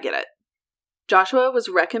sticky. I get it. Joshua was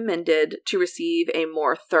recommended to receive a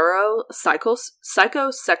more thorough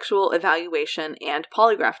psychosexual evaluation and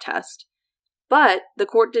polygraph test, but the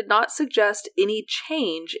court did not suggest any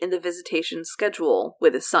change in the visitation schedule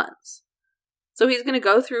with his sons. So he's going to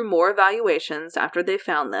go through more evaluations after they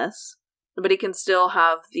found this, but he can still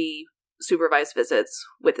have the supervised visits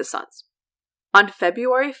with his sons. On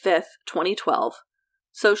February 5th, 2012,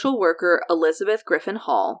 social worker Elizabeth Griffin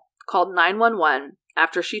Hall called 911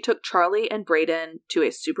 after she took Charlie and Braden to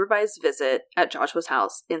a supervised visit at Joshua's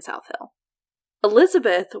house in South Hill.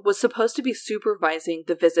 Elizabeth was supposed to be supervising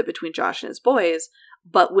the visit between Josh and his boys,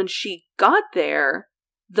 but when she got there,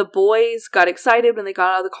 the boys got excited when they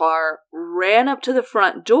got out of the car, ran up to the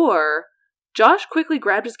front door. Josh quickly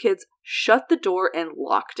grabbed his kids, shut the door, and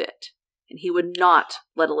locked it. And he would not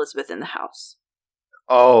let Elizabeth in the house.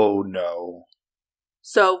 Oh, no.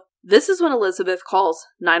 So, this is when Elizabeth calls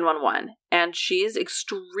 911, and she's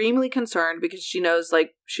extremely concerned because she knows,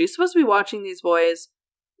 like, she's supposed to be watching these boys.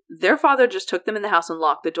 Their father just took them in the house and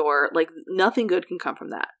locked the door. Like, nothing good can come from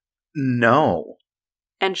that. No.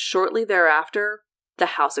 And shortly thereafter, the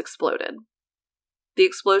house exploded. The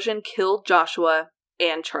explosion killed Joshua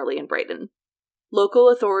and Charlie and Braden. Local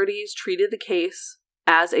authorities treated the case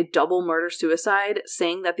as a double murder-suicide,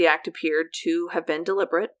 saying that the act appeared to have been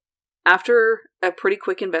deliberate. After a pretty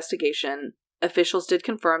quick investigation, officials did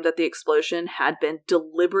confirm that the explosion had been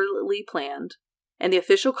deliberately planned, and the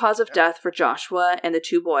official cause of death for Joshua and the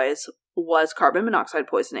two boys was carbon monoxide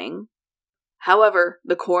poisoning. However,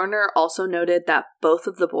 the coroner also noted that both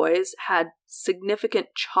of the boys had significant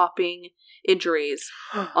chopping injuries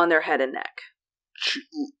on their head and neck.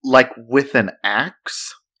 Like with an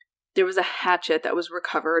axe? There was a hatchet that was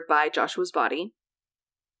recovered by Joshua's body.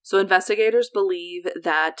 So investigators believe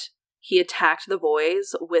that he attacked the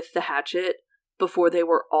boys with the hatchet before they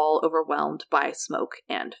were all overwhelmed by smoke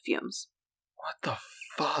and fumes. What the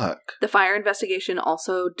fuck? The fire investigation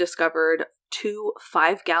also discovered 2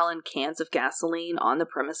 5-gallon cans of gasoline on the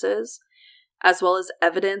premises, as well as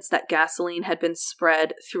evidence that gasoline had been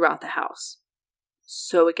spread throughout the house.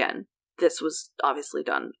 So again, this was obviously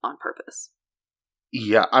done on purpose.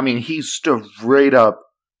 Yeah, I mean, he straight up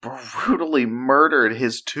brutally murdered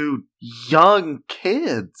his 2 young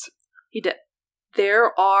kids. He did.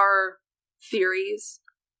 There are theories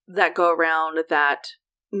that go around that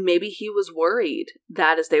maybe he was worried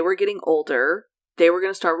that as they were getting older, they were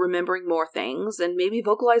going to start remembering more things and maybe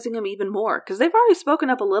vocalizing them even more. Because they've already spoken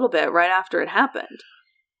up a little bit right after it happened.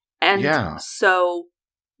 And so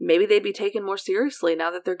maybe they'd be taken more seriously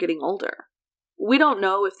now that they're getting older. We don't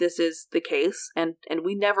know if this is the case, and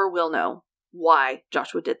we never will know why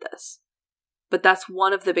Joshua did this. But that's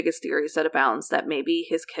one of the biggest theories that abounds, that maybe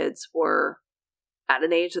his kids were at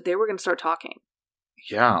an age that they were going to start talking.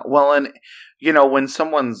 Yeah. Well, and, you know, when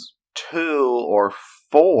someone's 2 or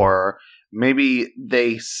 4, maybe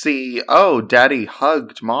they see, oh, daddy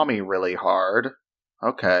hugged mommy really hard.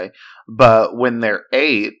 Okay. But when they're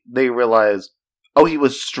 8, they realize, oh, he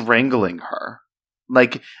was strangling her.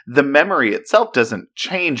 Like, the memory itself doesn't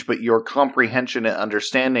change, but your comprehension and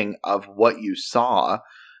understanding of what you saw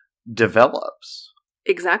develops.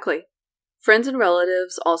 Exactly. Friends and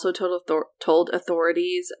relatives also told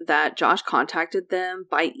authorities that Josh contacted them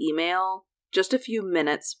by email just a few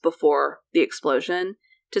minutes before the explosion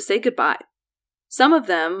to say goodbye. Some of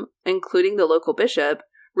them, including the local bishop,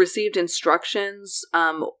 received instructions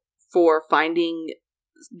for finding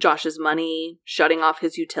Josh's money, shutting off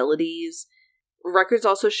his utilities. Records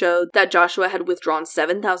also showed that Joshua had withdrawn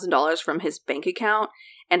 $7,000 from his bank account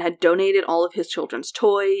and had donated all of his children's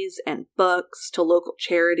toys and books to local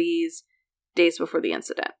charities days before the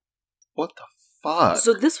incident. What the fuck?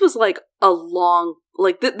 So this was like a long,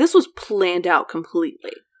 this was planned out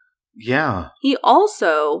completely. Yeah. He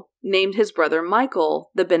also named his brother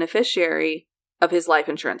Michael the beneficiary of his life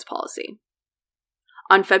insurance policy.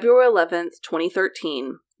 On February 11th,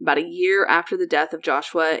 2013, about a year after the death of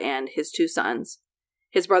Joshua and his 2 sons,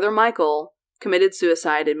 his brother Michael committed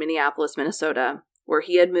suicide in Minneapolis, Minnesota, where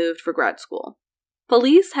he had moved for grad school.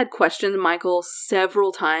 Police had questioned Michael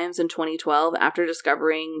several times in 2012 after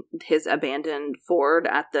discovering his abandoned Ford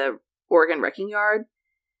at the Oregon wrecking yard.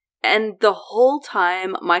 And the whole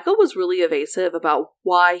time, Michael was really evasive about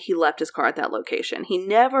why he left his car at that location. He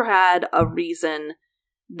never had a reason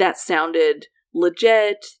that sounded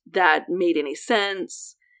legit, that made any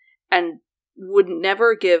sense, and would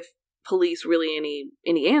never give police really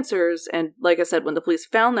any answers. And like I said, when the police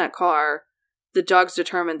found that car, the dogs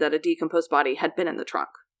determined that a decomposed body had been in the trunk.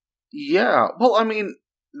 Yeah. Well, I mean,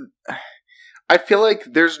 I feel like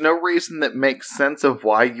there's no reason that makes sense of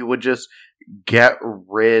why you would just get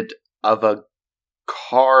rid of a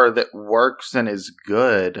car that works and is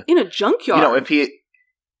good. In a junkyard. You know,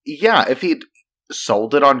 if he'd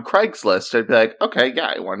sold it on Craigslist, I'd be like, okay,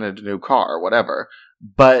 yeah, I wanted a new car, whatever.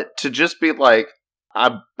 But to just be like,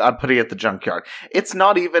 I'm putting it at the junkyard. It's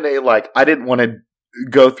not even a, like, I didn't want to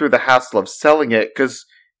go through the hassle of selling it, because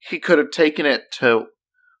he could have taken it to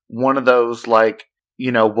one of those, like,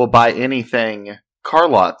 you know, we'll buy anything car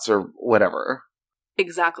lots or whatever.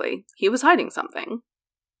 Exactly. He was hiding something.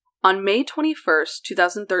 On May 21st,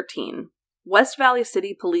 2013, West Valley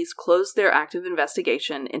City Police closed their active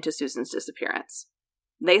investigation into Susan's disappearance.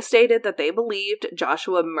 They stated that they believed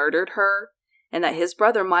Joshua murdered her and that his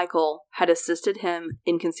brother Michael had assisted him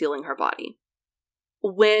in concealing her body.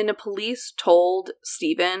 When police told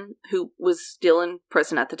Stephen, who was still in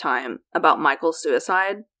prison at the time, about Michael's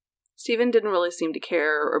suicide, Stephen didn't really seem to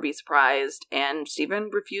care or be surprised, and Stephen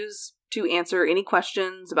refused to answer any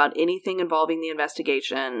questions about anything involving the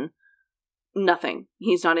investigation. Nothing.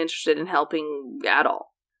 He's not interested in helping at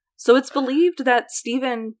all. So it's believed that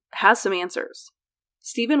Stephen has some answers.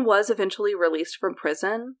 Stephen was eventually released from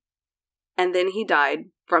prison, and then he died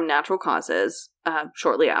from natural causes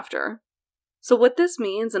shortly after. So what this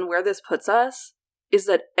means and where this puts us is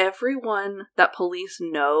that everyone that police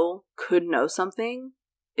know could know something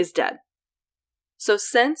is dead. So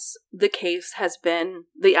since the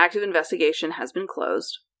active investigation has been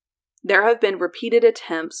closed, there have been repeated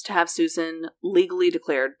attempts to have Susan legally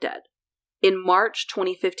declared dead. In March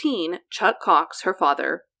 2015, Chuck Cox, her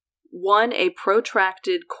father, won a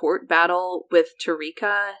protracted court battle with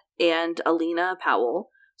Tarika and Alina Powell,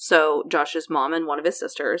 so Josh's mom and one of his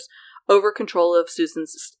sisters, over control of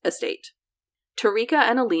Susan's estate. Tarika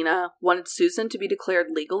and Alina wanted Susan to be declared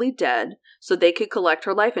legally dead so they could collect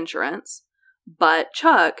her life insurance, but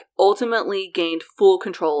Chuck ultimately gained full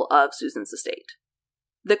control of Susan's estate.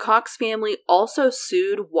 The Cox family also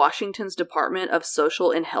sued Washington's Department of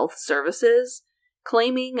Social and Health Services,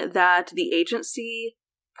 claiming that the agency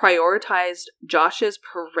prioritized Josh's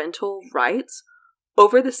parental rights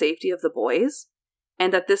over the safety of the boys,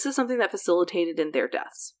 and that this is something that facilitated in their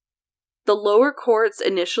deaths. The lower courts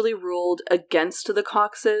initially ruled against the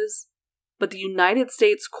Coxes, but the United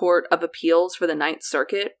States Court of Appeals for the Ninth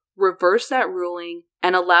Circuit reversed that ruling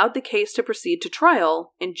and allowed the case to proceed to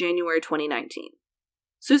trial in January 2019.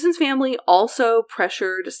 Susan's family also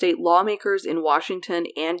pressured state lawmakers in Washington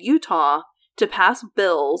and Utah to pass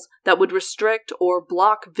bills that would restrict or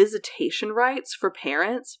block visitation rights for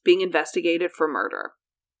parents being investigated for murder.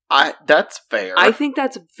 That's fair. I think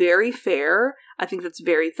that's very fair. I think that's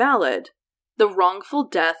very valid. The wrongful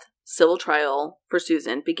death civil trial for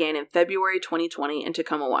Susan began in February 2020 in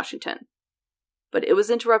Tacoma, Washington. but it was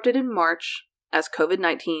interrupted in March as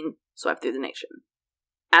COVID-19 swept through the nation.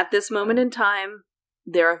 At this moment in time,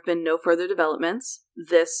 there have been no further developments.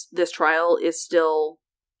 This trial is still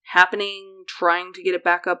happening, trying to get it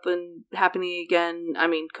back up and happening again. I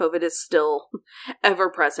mean, COVID is still ever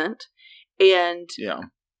present. And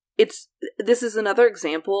this is another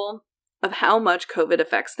example of how much COVID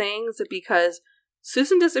affects things, because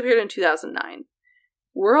Susan disappeared in 2009.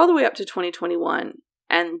 We're all the way up to 2021,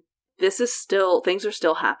 and things are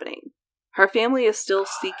still happening. Her family is still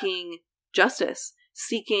seeking justice,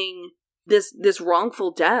 seeking this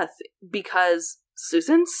wrongful death, because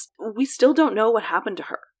we still don't know what happened to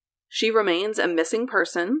her. She remains a missing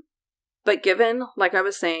person, but given, like I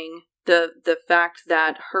was saying, the fact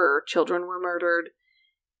that her children were murdered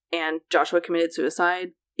and Joshua committed suicide,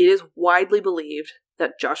 it is widely believed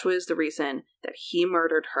that Joshua is the reason that he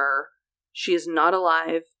murdered her. She is not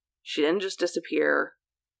alive. She didn't just disappear.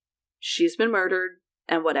 She's been murdered,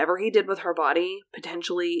 and whatever he did with her body,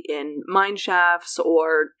 potentially in mine shafts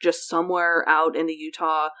or just somewhere out in the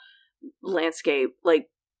Utah landscape, like,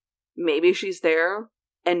 maybe she's there,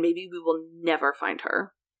 and maybe we will never find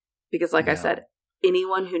her. Because, like I said,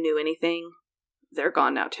 anyone who knew anything, they're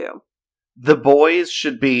gone now too. The boys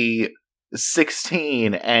should be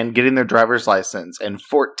 16 and getting their driver's license, and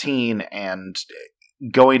 14 and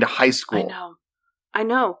going to high school. I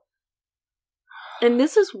know. And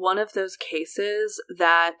this is one of those cases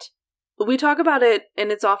that we talk about it,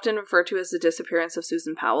 and it's often referred to as the disappearance of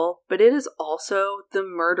Susan Powell, but it is also the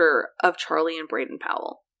murder of Charlie and Braden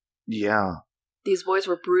Powell. Yeah. These boys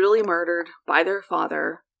were brutally murdered by their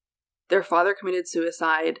father. Their father committed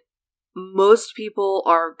suicide. Most people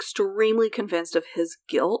are extremely convinced of his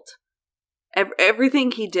guilt.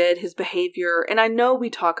 Everything he did, his behavior, and I know we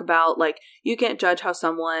talk about, like, you can't judge how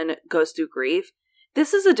someone goes through grief.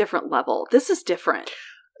 This is a different level. This is different.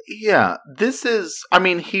 Yeah,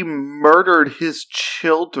 he murdered his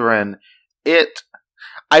children.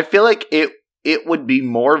 I feel like it would be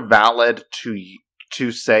more valid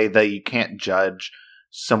to say that you can't judge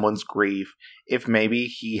someone's grief if maybe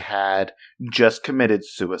he had just committed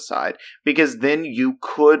suicide. Because then you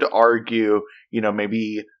could argue,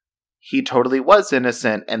 maybe he totally was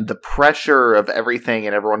innocent, and the pressure of everything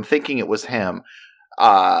and everyone thinking it was him,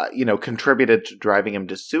 contributed to driving him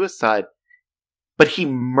to suicide. But he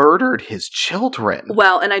murdered his children.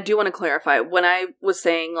 Well, and I do want to clarify, when I was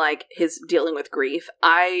saying, like, his dealing with grief,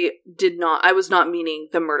 I was not meaning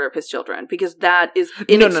the murder of his children, because that is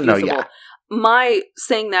inexcusable. No, yeah. My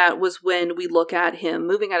saying that was when we look at him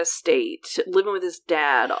moving out of state, living with his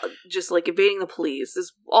dad, just, like, evading the police,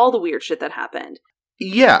 all the weird shit that happened.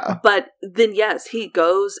 Yeah. But then, yes, he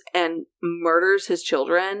goes and murders his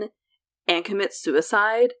children and commits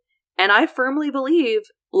suicide. And I firmly believe,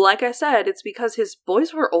 like I said, it's because his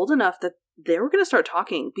boys were old enough that they were going to start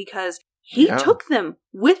talking, because he took them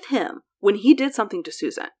with him when he did something to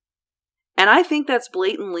Susan. And I think that's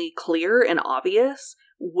blatantly clear and obvious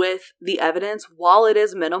with the evidence. While it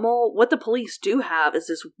is minimal, what the police do have is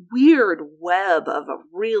this weird web of a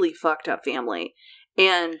really fucked up family.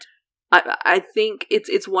 And I think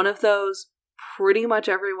it's one of those, pretty much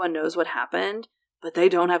everyone knows what happened, but they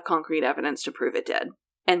don't have concrete evidence to prove it did.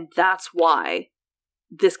 And that's why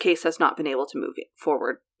this case has not been able to move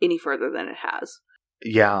forward any further than it has.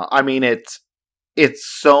 Yeah,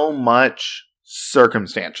 it's so much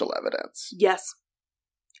circumstantial evidence. Yes.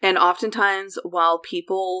 And oftentimes, while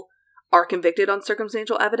people are convicted on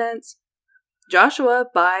circumstantial evidence, Joshua,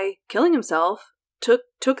 by killing himself,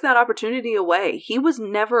 took that opportunity away. He was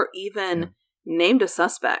never even named a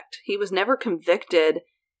suspect. He was never convicted.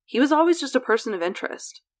 He was always just a person of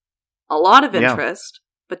interest. A lot of interest,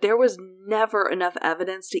 but there was never enough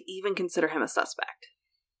evidence to even consider him a suspect,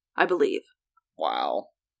 I believe. Wow.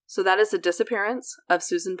 So that is the disappearance of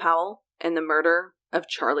Susan Powell and the murder of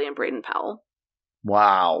Charlie and Braden Powell.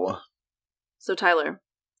 Wow. So Tyler,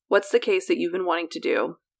 what's the case that you've been wanting to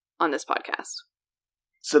do on this podcast?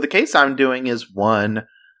 So the case I'm doing is one,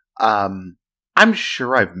 I'm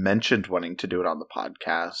sure I've mentioned wanting to do it on the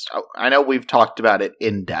podcast. I know we've talked about it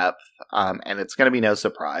in depth, and it's going to be no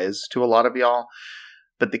surprise to a lot of y'all.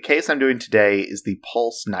 But the case I'm doing today is the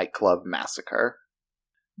Pulse nightclub massacre.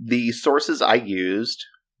 The sources I used: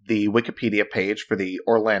 the Wikipedia page for the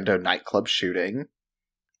Orlando nightclub shooting,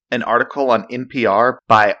 an article on NPR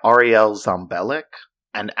by Ariel Zombelik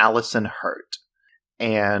and Allison Hurt,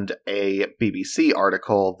 and a BBC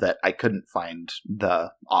article that I couldn't find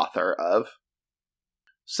the author of.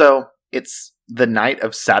 So, it's the night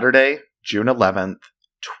of Saturday, June 11th,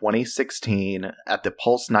 2016, at the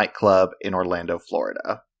Pulse nightclub in Orlando,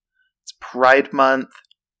 Florida. It's Pride Month.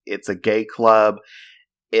 It's a gay club.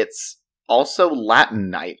 It's also Latin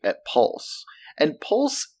Night at Pulse. And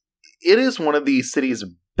Pulse, it is one of the city's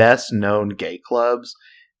best known gay clubs.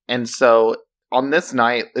 And so on this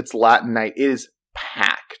night, it's Latin Night, it is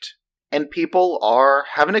packed. And people are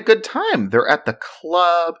having a good time. They're at the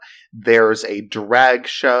club. There's a drag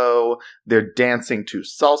show. They're dancing to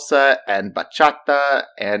salsa and bachata.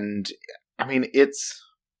 And, I mean, it's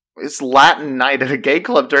Latin Night at a gay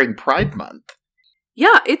club during Pride Month.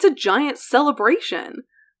 Yeah, it's a giant celebration.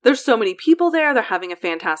 There's so many people there. They're having a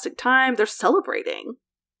fantastic time. They're celebrating.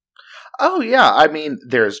 Oh, yeah. I mean,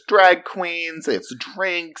 there's drag queens. It's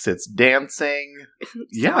drinks. It's dancing.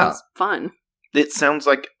 Sounds fun. It sounds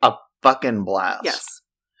like a fucking blast. Yes.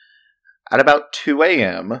 At about 2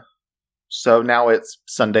 a.m., so now it's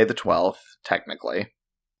Sunday the 12th, technically,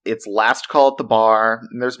 it's last call at the bar,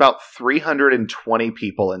 and there's about 320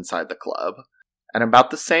 people inside the club. And about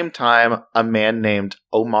the same time, a man named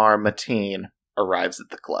Omar Mateen arrives at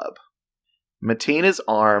the club. Mateen is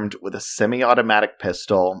armed with a semi-automatic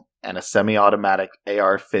pistol and a semi-automatic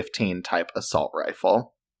AR-15 type assault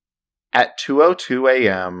rifle. At 2:02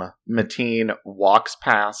 a.m., Mateen walks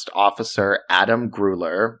past Officer Adam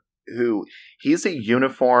Gruler, who he's a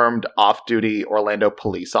uniformed off-duty Orlando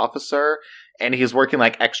police officer, and he's working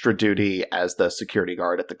like extra duty as the security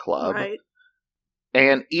guard at the club. Right.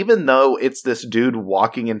 And even though it's this dude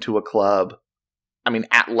walking into a club, I mean,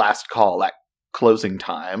 at last call, at closing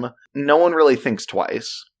time, no one really thinks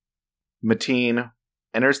twice. Mateen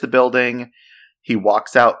enters the building, he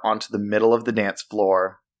walks out onto the middle of the dance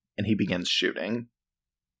floor, and he begins shooting.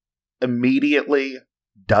 Immediately,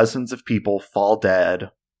 dozens of people fall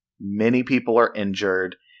dead. Many people are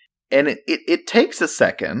injured. And it takes a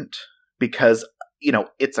second because, you know,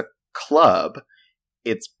 it's a club.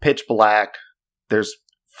 It's pitch black. There's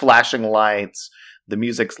flashing lights. The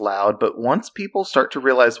music's loud. But once people start to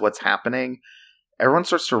realize what's happening, everyone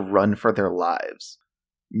starts to run for their lives.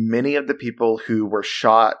 Many of the people who were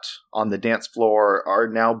shot on the dance floor are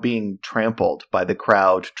now being trampled by the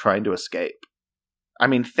crowd trying to escape. I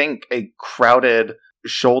mean, think a crowded,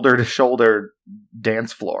 shoulder-to-shoulder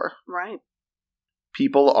dance floor. Right.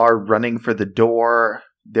 People are running for the door.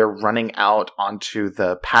 They're running out onto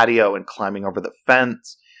the patio and climbing over the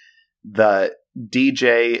fence. The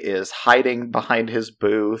DJ is hiding behind his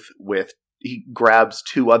booth he grabs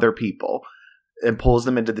 2 other people and pulls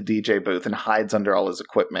them into the DJ booth and hides under all his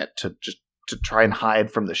equipment to try and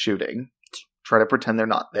hide from the shooting. Try to pretend they're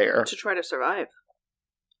not there. To try to survive.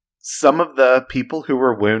 Some of the people who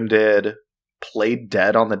were wounded played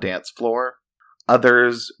dead on the dance floor.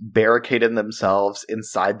 Others barricaded themselves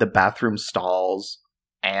inside the bathroom stalls.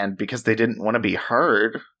 And because they didn't want to be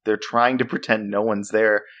heard, they're trying to pretend no one's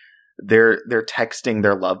there. They're texting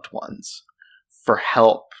their loved ones for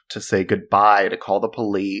help, to say goodbye, to call the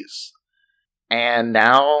police. And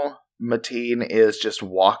now Mateen is just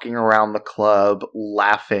walking around the club,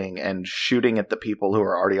 laughing and shooting at the people who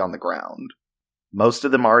are already on the ground. Most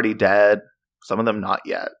of them already dead, some of them not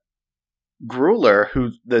yet. Gruler,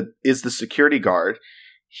 who is the security guard,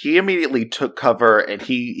 he immediately took cover and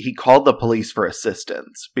he called the police for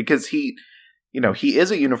assistance because he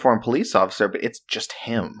is a uniformed police officer, but it's just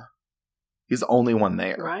him. He's the only one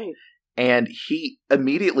there. Right. And he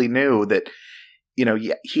immediately knew that,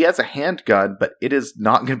 he has a handgun, but it is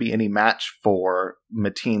not going to be any match for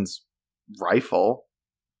Mateen's rifle.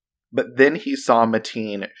 But then he saw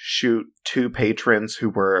Mateen shoot 2 patrons who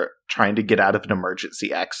were trying to get out of an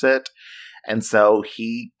emergency exit. And so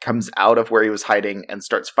he comes out of where he was hiding and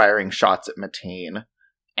starts firing shots at Mateen.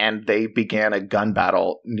 And they began a gun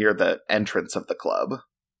battle near the entrance of the club.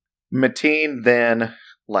 Mateen then,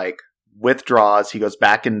 withdraws. He goes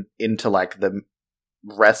back into, the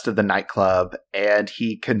rest of the nightclub, and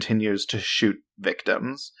he continues to shoot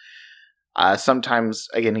victims. Sometimes,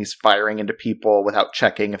 again, he's firing into people without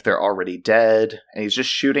checking if they're already dead, and he's just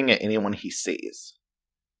shooting at anyone he sees.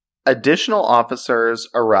 Additional officers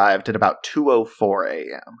arrived at about 2:04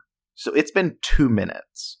 a.m. So it's been 2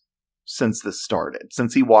 minutes since this started,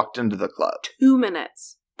 since he walked into the club. 2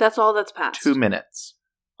 minutes. That's all that's passed. 2 minutes.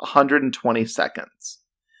 120 seconds.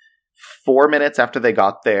 4 minutes after they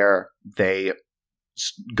got there, they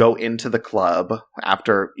go into the club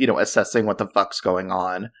after, assessing what the fuck's going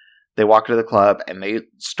on. They walk to the club and they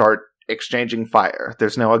start exchanging fire.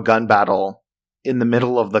 There's now a gun battle in the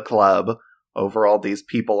middle of the club over all these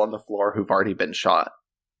people on the floor who've already been shot.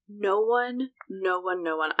 No one.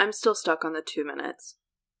 I'm still stuck on the 2 minutes.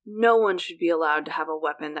 No one should be allowed to have a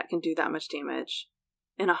weapon that can do that much damage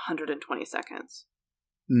in 120 seconds.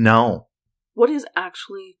 No. What is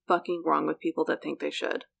actually fucking wrong with people that think they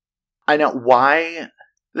should? I know. Why?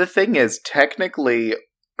 The thing is, technically,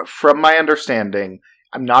 from my understanding,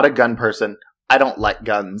 I'm not a gun person. I don't like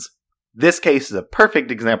guns. This case is a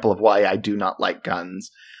perfect example of why I do not like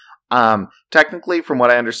guns. Technically, from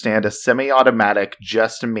what I understand, a semi-automatic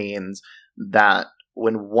just means that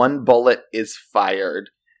when one bullet is fired,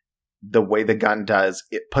 the way the gun does,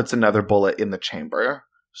 it puts another bullet in the chamber.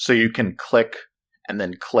 So you can click and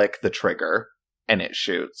then click the trigger and it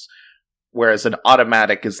shoots. Whereas an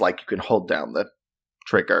automatic is like you can hold down the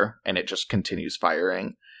trigger and it just continues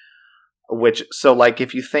firing. So like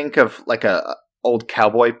if you think of like a old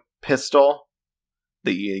cowboy pistol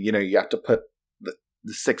that you have to put the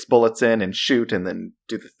 6 bullets in and shoot and then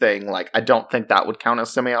do the thing, like I don't think that would count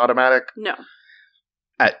as semi-automatic. No.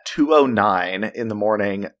 At 2:09 in the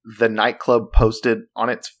morning, the nightclub posted on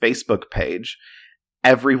its Facebook page,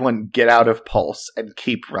 "Everyone get out of Pulse and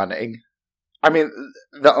keep running." I mean,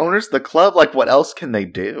 the owners of the club, like, what else can they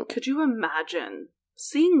do? Could you imagine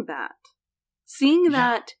seeing that? Seeing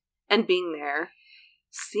that and being there.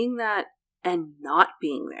 Seeing that and not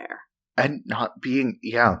being there. And not being,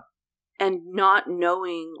 And not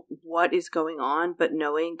knowing what is going on, but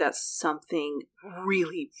knowing that something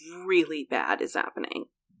really, really bad is happening.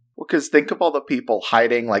 Well, because think of all the people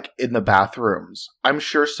hiding, like, in the bathrooms. I'm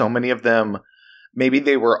sure so many of them, maybe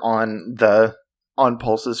they were on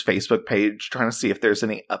Pulse's Facebook page trying to see if there's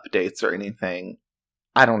any updates or anything.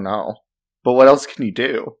 I don't know. But what else can you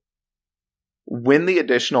do? When the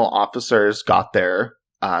additional officers got there,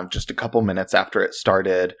 just a couple minutes after it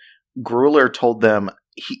started, Grueller told them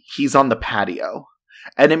he's on the patio.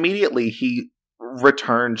 And immediately he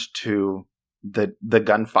returned to the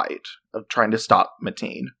gunfight of trying to stop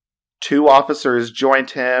Mateen. 2 officers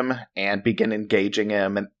joined him and begin engaging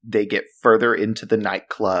him, and they get further into the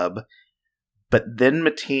nightclub. But then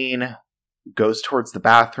Mateen goes towards the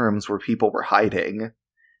bathrooms where people were hiding,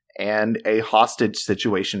 and a hostage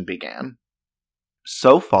situation began.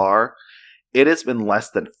 So far, it has been less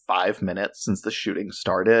than 5 minutes since the shooting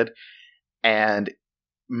started, and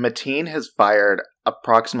Mateen has fired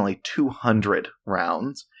approximately 200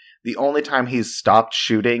 rounds. The only time he's stopped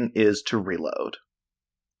shooting is to reload.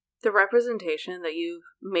 The representation that you've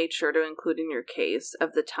made sure to include in your case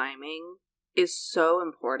of the timing is so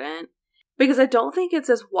important, because I don't think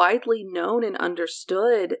it's as widely known and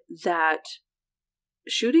understood that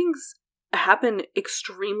shootings happen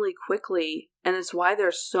extremely quickly, and it's why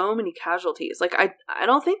there's so many casualties. Like, I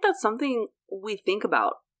don't think that's something we think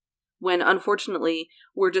about when, unfortunately,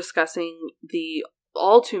 we're discussing the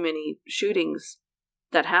all too many shootings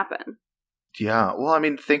that happen. Yeah, well, I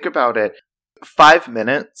mean, think about it. 5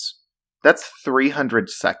 minutes, that's 300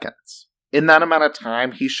 seconds. In that amount of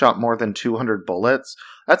time, he shot more than 200 bullets.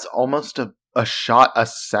 That's almost a shot a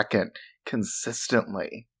second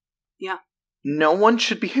consistently. Yeah. No one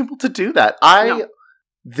should be able to do that.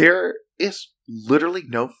 There is literally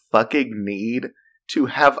no fucking need to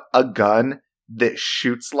have a gun that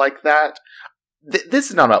shoots like that.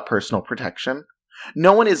 This is not about personal protection.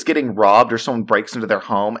 No one is getting robbed or someone breaks into their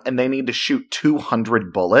home and they need to shoot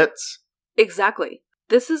 200 bullets. Exactly.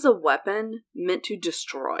 This is a weapon meant to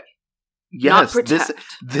destroy. Yes, not protect.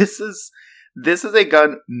 This is a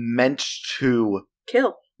gun meant to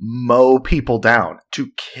kill. Mow people down,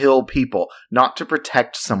 to kill people, not to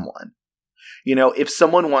protect someone. You know, if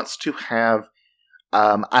someone wants to have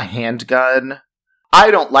a handgun, I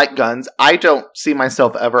don't like guns. I don't see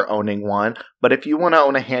myself ever owning one. But if you want to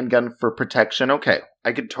own a handgun for protection, okay,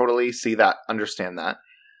 I could totally see that, understand that.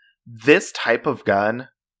 This type of gun,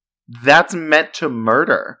 that's meant to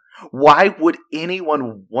murder. Why would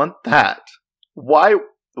anyone want that? Why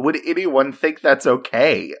would anyone think that's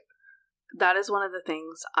okay? That is one of the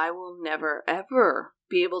things I will never, ever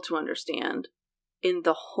be able to understand in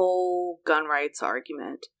the whole gun rights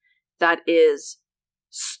argument. That is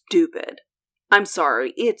stupid. I'm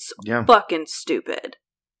sorry, it's fucking stupid.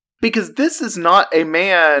 Because this is not a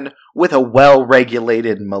man with a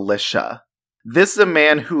well-regulated militia. This is a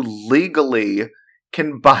man who legally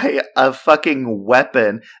can buy a fucking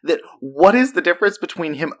weapon that... What is the difference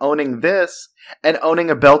between him owning this and owning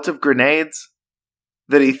a belt of grenades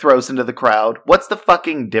that he throws into the crowd? What's the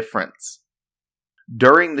fucking difference?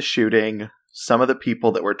 During the shooting, some of the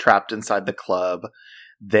people that were trapped inside the club,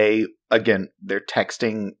 they're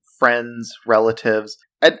texting friends, relatives.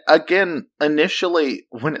 And again, initially,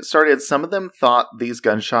 when it started, some of them thought these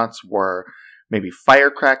gunshots were maybe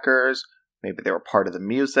firecrackers, maybe they were part of the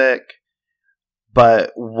music.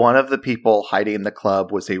 But one of the people hiding in the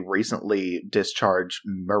club was a recently discharged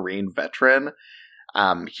Marine veteran.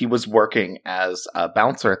 He was working as a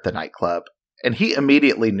bouncer at the nightclub, and he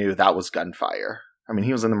immediately knew that was gunfire. I mean,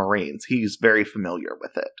 he was in the Marines. He's very familiar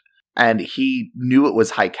with it. And he knew it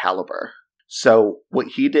was high caliber. So what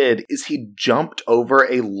he did is he jumped over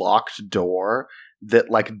a locked door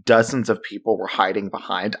that like dozens of people were hiding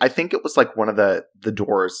behind. I think it was like one of the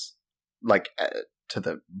doors like to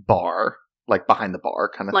the bar, like behind the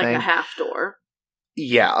bar kind of like thing. Like a half door.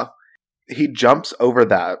 Yeah. He jumps over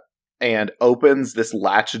that and opens this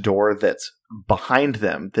latch door that's behind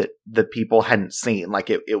them that the people hadn't seen. Like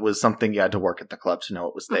it was something you had to work at the club to know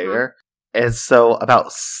it was there. And so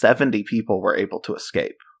about 70 people were able to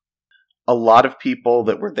escape. A lot of people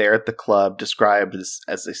that were there at the club described this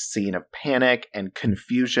as a scene of panic and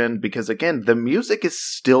confusion because, again, the music is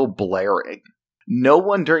still blaring. No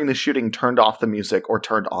one during the shooting turned off the music or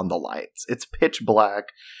turned on the lights. It's pitch black.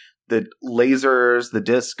 The lasers, the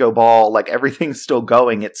disco ball, like everything's still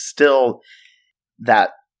going. It's still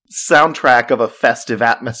that soundtrack of a festive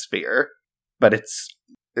atmosphere, but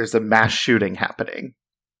there's a mass shooting happening.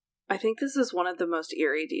 I think this is one of the most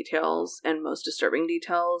eerie details and most disturbing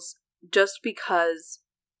details, just because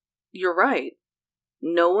you're right.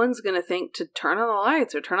 No one's going to think to turn on the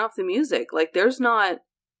lights or turn off the music. Like, there is no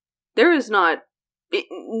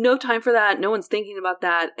time for that. No one's thinking about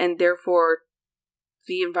that. And therefore,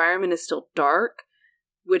 the environment is still dark,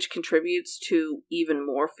 which contributes to even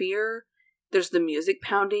more fear. There's the music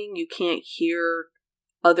pounding. You can't hear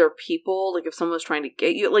other people. Like, if someone's trying to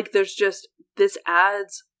get you, like, there's just, this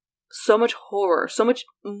adds so much horror, so much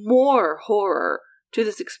more horror to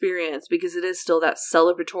this experience because it is still that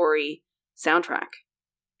celebratory soundtrack.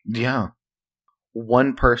 Yeah.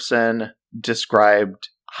 One person described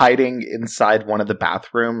hiding inside one of the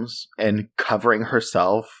bathrooms and covering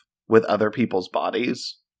herself with other people's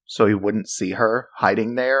bodies so he wouldn't see her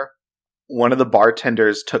hiding there. One of the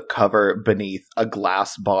bartenders took cover beneath a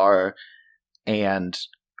glass bar, and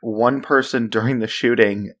one person during the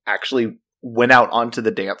shooting actually went out onto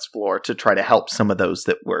the dance floor to try to help some of those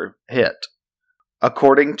that were hit.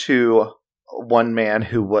 According to one man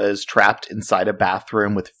who was trapped inside a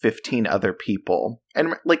bathroom with 15 other people,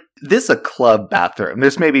 and like this a club bathroom,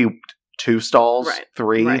 there's maybe 2 stalls, right.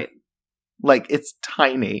 3, right. Like it's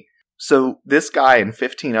tiny. So this guy and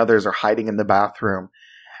 15 others are hiding in the bathroom,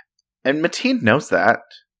 and Mateen knows that.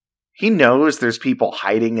 He knows there's people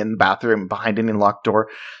hiding in the bathroom behind an unlocked door,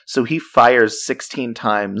 so he fires 16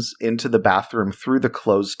 times into the bathroom through the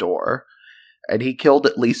closed door, and he killed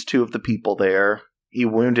at least 2 of the people there. He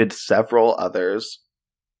wounded several others.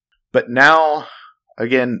 But now,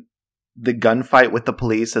 again, the gunfight with the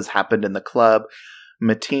police has happened in the club.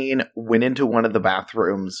 Mateen went into one of the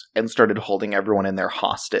bathrooms and started holding everyone in there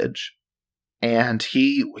hostage. And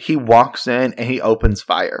he walks in and he opens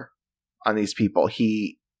fire on these people.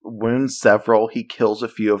 He wounds several. He kills a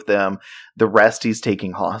few of them. The rest he's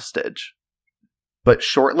taking hostage. But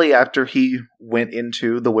shortly after he went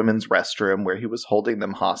into the women's restroom where he was holding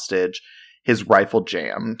them hostage, his rifle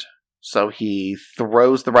jammed. So he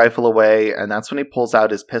throws the rifle away, and that's when he pulls out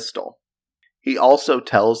his pistol. He also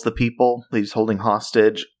tells the people that he's holding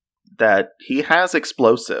hostage that he has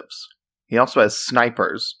explosives. He also has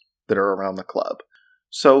snipers that are around the club.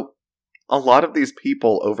 So a lot of these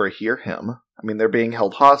people overhear him. I mean, they're being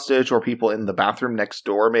held hostage, or people in the bathroom next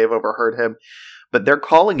door may have overheard him. But they're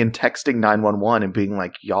calling and texting 911 and being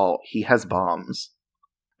like, y'all, he has bombs.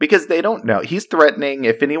 Because they don't know. He's threatening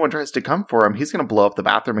if anyone tries to come for him, he's going to blow up the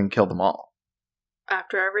bathroom and kill them all.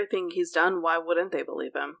 After everything he's done, why wouldn't they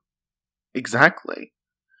believe him? Exactly.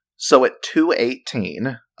 So at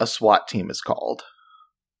 2:18, a SWAT team is called.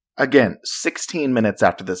 Again, 16 minutes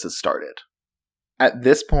after this has started. At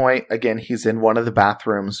this point, again, he's in one of the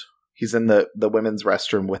bathrooms. He's in the women's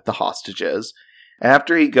restroom with the hostages. And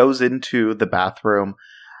after he goes into the bathroom,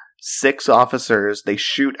 6 officers, they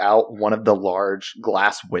shoot out one of the large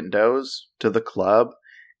glass windows to the club,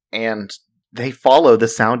 and they follow the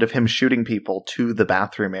sound of him shooting people to the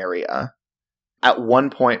bathroom area. At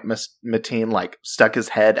one point, Mateen, stuck his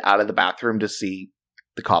head out of the bathroom to see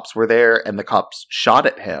the cops were there, and the cops shot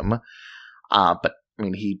at him. But, I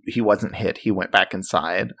mean, he wasn't hit. He went back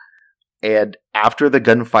inside. And after the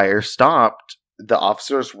gunfire stopped, the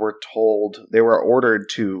officers were ordered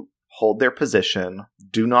to hold their position,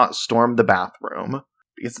 do not storm the bathroom,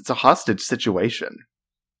 because it's a hostage situation.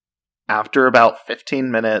 After about 15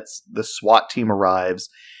 minutes, the SWAT team arrives,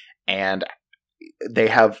 and they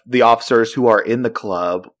have the officers who are in the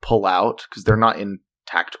club pull out, because they're not in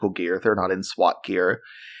tactical gear, they're not in SWAT gear,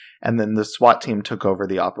 and then the SWAT team took over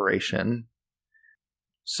the operation.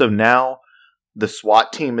 So now, the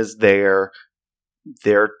SWAT team is there.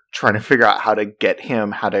 They're trying to figure out how to get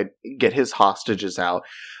his hostages out.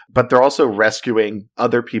 But they're also rescuing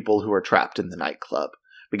other people who are trapped in the nightclub.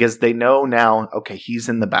 Because they know now, okay, he's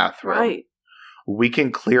in the bathroom. Right. We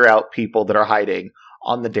can clear out people that are hiding.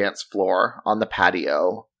 on the dance floor, on the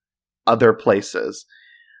patio, other places.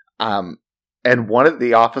 And one of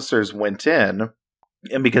the officers went in,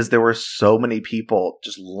 and because there were so many people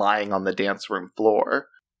just lying on the dance room floor,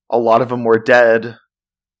 a lot of them were dead.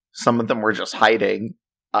 Some of them were just hiding.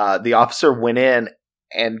 The officer went in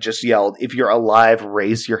and just yelled, "If you're alive,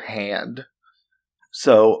 raise your hand."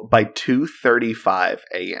 So by 2:35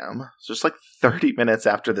 a.m., just like 30 minutes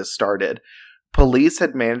after this started, police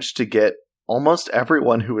had managed to get almost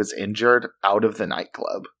everyone who was injured out of the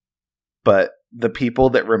nightclub. But the people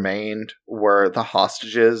that remained were the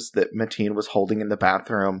hostages that Mateen was holding in the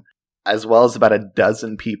bathroom, as well as about a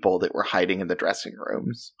dozen people that were hiding in the dressing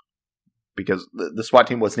rooms, because the SWAT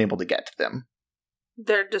team wasn't able to get to them.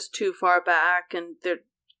 They're just too far back, and they're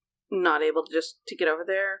not able to get over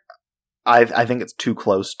there. I think it's too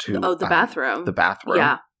close to... the bathroom. The bathroom.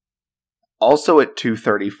 Yeah. Also at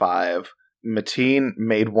 2:35, Mateen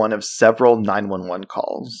made one of several 911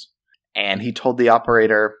 calls. And he told the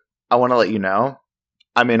operator, "I want to let you know,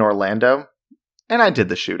 I'm in Orlando, and I did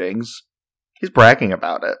the shootings." He's bragging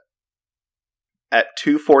about it. At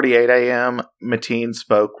 2:48 a.m., Mateen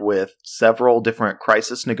spoke with several different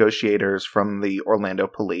crisis negotiators from the Orlando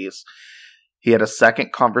police. He had a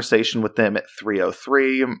second conversation with them at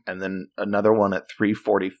 3:03, and then another one at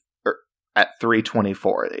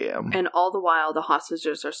 3:24 a.m. And all the while, the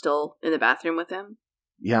hostages are still in the bathroom with him?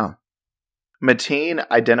 Yeah. Mateen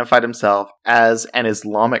identified himself as an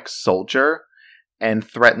Islamic soldier and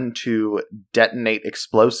threatened to detonate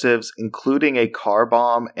explosives, including a car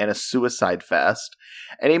bomb and a suicide vest.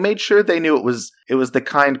 And he made sure they knew it was the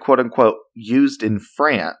kind, quote-unquote, used in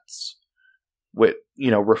France, with,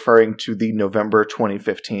 referring to the November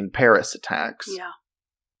 2015 Paris attacks. Yeah.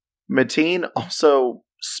 Mateen also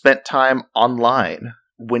spent time online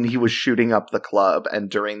when he was shooting up the club and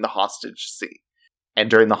during the hostage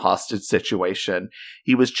situation.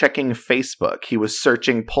 He was checking Facebook. He was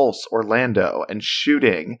searching Pulse Orlando and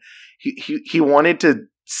shooting. He wanted to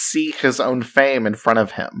see his own fame in front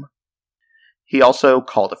of him. He also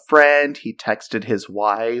called a friend. He texted his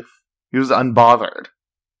wife. He was unbothered.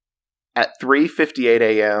 At 3:58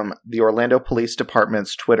 a.m., the Orlando Police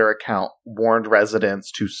Department's Twitter account warned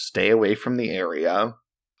residents to stay away from the area.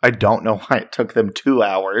 I don't know why it took them 2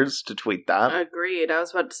 hours to tweet that. Agreed. I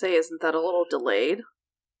was about to say, isn't that a little delayed?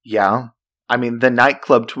 Yeah. I mean, the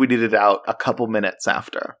nightclub tweeted it out a couple minutes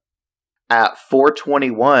after. At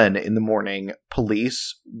 4:21 in the morning,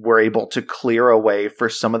 police were able to clear a way for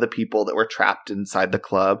some of the people that were trapped inside the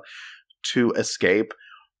club to escape,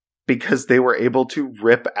 because they were able to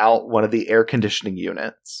rip out one of the air conditioning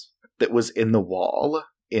units that was in the wall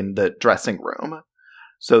in the dressing room.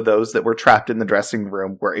 So those that were trapped in the dressing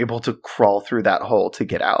room were able to crawl through that hole to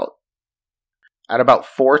get out. At about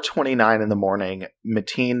 4:29 in the morning,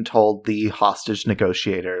 Mateen told the hostage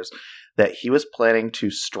negotiators that he was planning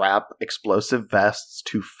to strap explosive vests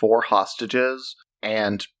to 4 hostages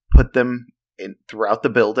and put them in throughout the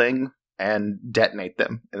building and detonate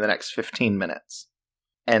them in the next 15 minutes.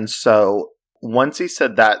 And so once he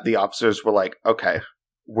said that, the officers were like, "Okay,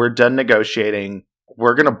 we're done negotiating.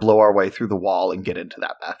 We're going to blow our way through the wall and get into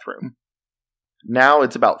that bathroom." Now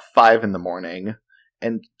it's about 5 in the morning.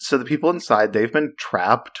 And so the people inside, they've been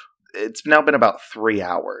trapped. It's now been about 3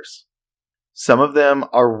 hours. Some of them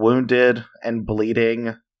are wounded and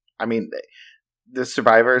bleeding. I mean, the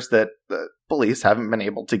survivors that the police haven't been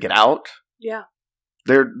able to get out. Yeah.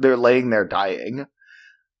 They're laying there dying.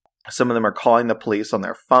 Some of them are calling the police on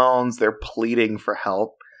their phones. They're pleading for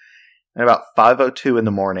help. And about 5:02 in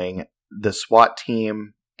the morning, the SWAT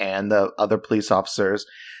team and the other police officers,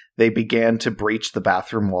 they began to breach the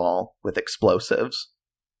bathroom wall with explosives.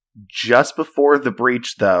 Just before the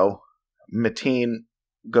breach, though, Mateen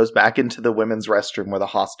goes back into the women's restroom where the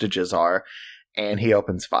hostages are, and he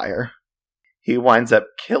opens fire. He winds up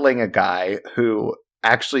killing a guy who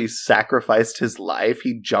actually sacrificed his life.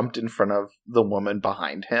 He jumped in front of the woman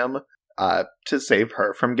behind him to save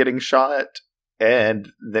her from getting shot,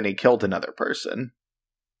 and then he killed another person.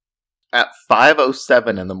 At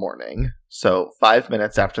 5:07 in the morning, so 5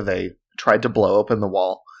 minutes after they tried to blow open the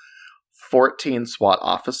wall, 14 SWAT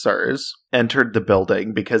officers entered the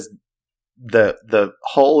building because the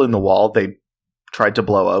hole in the wall they tried to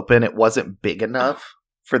blow open, it wasn't big enough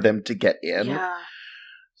for them to get in. Yeah.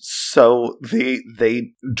 So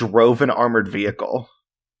they drove an armored vehicle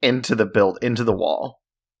into the wall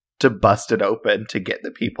to bust it open to get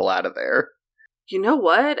the people out of there. You know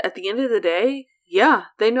what? At the end of the day, yeah,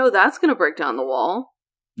 they know that's going to break down the wall.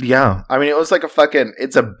 Yeah. I mean, it was like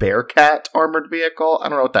it's a Bearcat armored vehicle. I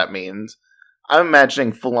don't know what that means. I'm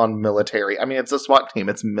imagining full-on military. I mean, it's a SWAT team.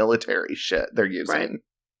 It's military shit they're using. Right.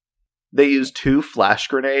 They used 2 flash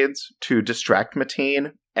grenades to distract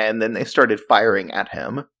Mateen, and then they started firing at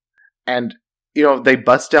him. And, they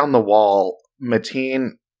bust down the wall.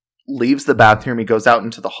 Mateen leaves the bathroom, he goes out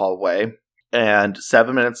into the hallway, and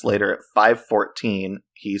 7 minutes later, at 5:14,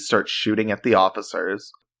 he starts shooting at the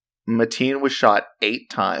officers. Mateen was shot 8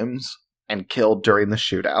 times and killed during the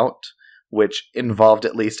shootout, which involved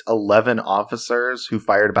at least 11 officers who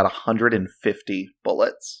fired about 150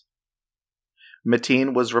 bullets.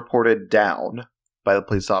 Mateen was reported down by the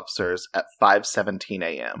police officers at 5:17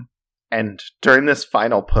 a.m. And during this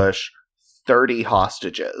final push, 30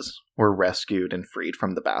 hostages were rescued and freed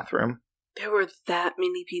from the bathroom. There were that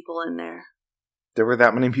many people in there. There were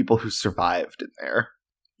that many people who survived in there.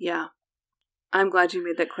 Yeah. I'm glad you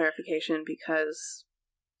made that clarification because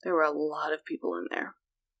there were a lot of people in there.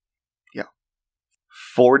 Yeah.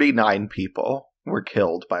 49 people were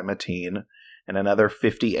killed by Mateen, and another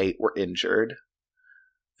 58 were injured.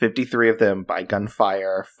 53 of them by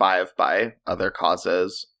gunfire, 5 by other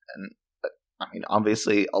causes. And,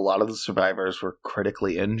 obviously, a lot of the survivors were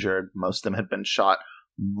critically injured. Most of them had been shot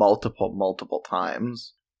multiple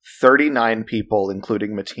times. 39 people,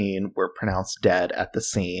 including Mateen, were pronounced dead at the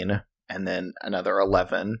scene, and then another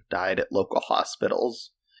 11 died at local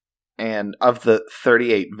hospitals. And of the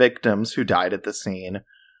 38 victims who died at the scene,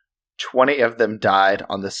 20 of them died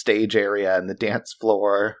on the stage area and the dance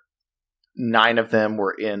floor. 9 of them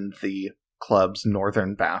were in the club's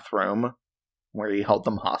northern bathroom, where he held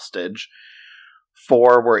them hostage.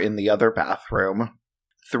 4 were in the other bathroom.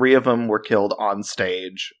 3 of them were killed on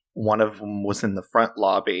stage. 1 of them was in the front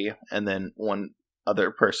lobby, and then 1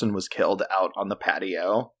 other person was killed out on the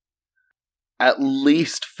patio. At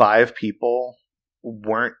least 5 people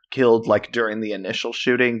weren't killed during the initial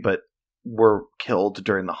shooting, but were killed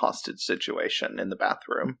during the hostage situation in the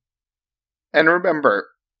bathroom. And remember,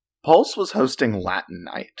 Pulse was hosting Latin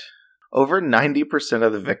Night. Over 90%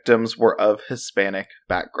 of the victims were of Hispanic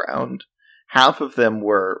background. Half of them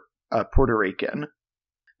were Puerto Rican.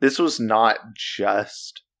 This was not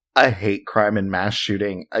just a hate crime and mass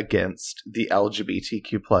shooting against the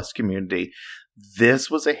LGBTQ plus community.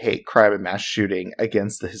 This was a hate crime and mass shooting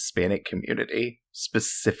against the Hispanic community,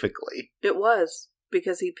 specifically. It was,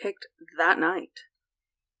 because he picked that night.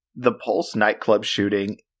 The Pulse nightclub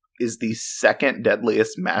shooting is the second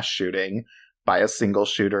deadliest mass shooting by a single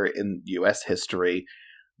shooter in U.S. history,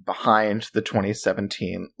 behind the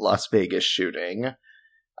 2017 Las Vegas shooting.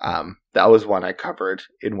 That was one I covered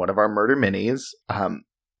in one of our murder minis.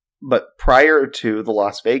 But prior to the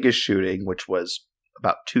Las Vegas shooting, which was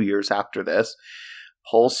about 2 years after this,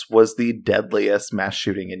 Pulse was the deadliest mass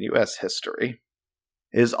shooting in U.S. history.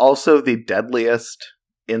 It is also the deadliest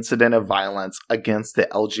incident of violence against the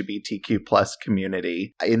LGBTQ plus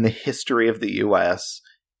community in the history of the U.S.,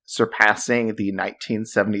 surpassing the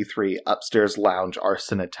 1973 Upstairs Lounge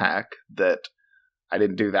arson attack that I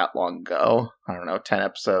didn't do that long ago. I don't know, 10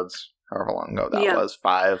 episodes, however long ago that was,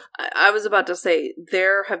 5. I was about to say,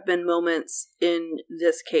 there have been moments in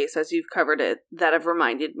this case, as you've covered it, that have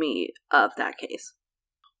reminded me of that case.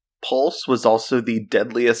 Pulse was also the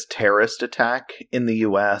deadliest terrorist attack in the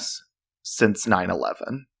U.S. since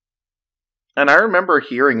 9/11. And I remember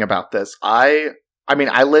hearing about this. I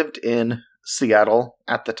lived in Seattle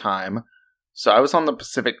at the time, so I was on the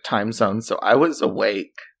Pacific time zone, so I was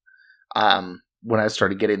awake when I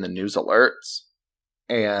started getting the news alerts,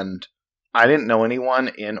 and I didn't know anyone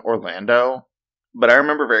in Orlando, but I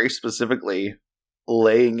remember very specifically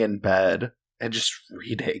laying in bed and just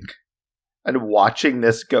reading and watching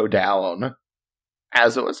this go down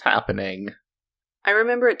as it was happening. I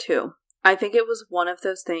remember it too. I think it was one of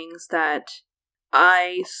those things that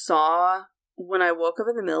I saw when I woke up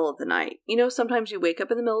in the middle of the night. You know, sometimes you wake up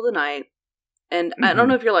in the middle of the night, and I don't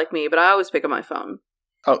know if you're like me, but I always pick up my phone.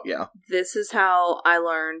 Oh, yeah. This is how I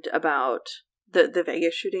learned about the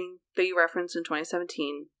Vegas shooting that you referenced in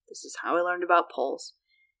 2017. This is how I learned about Pulse.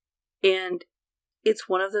 And it's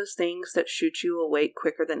one of those things that shoots you awake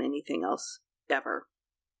quicker than anything else ever.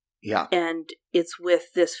 Yeah. And it's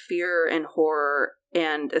with this fear and horror,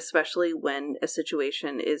 and especially when a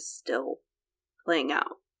situation is still playing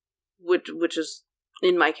out, which is,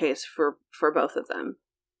 in my case, for both of them.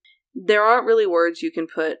 There aren't really words you can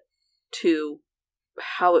put to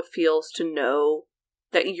how it feels to know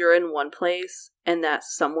that you're in one place and that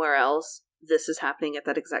somewhere else this is happening at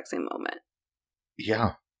that exact same moment.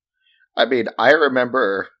 Yeah. I mean, I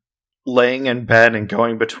remember laying in bed and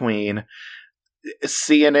going between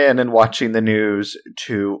CNN and watching the news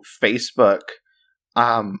to Facebook,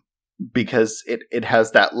 because it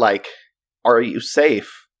has that, are you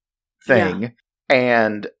safe thing? Yeah.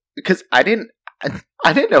 And because I didn't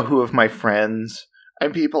know who of my friends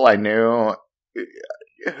and people I knew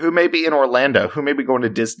who may be in Orlando, who may be going to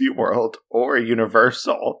Disney World or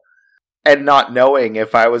Universal, and not knowing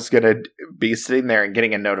if I was going to be sitting there and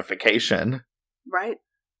getting a notification. Right.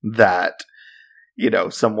 That,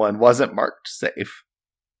 someone wasn't marked safe.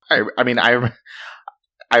 I mean, I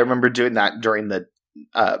remember doing that during the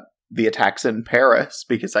attacks in Paris,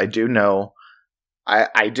 because I do know,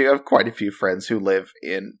 I do have quite a few friends who live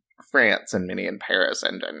in France and many in Paris,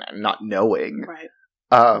 and not knowing. Right.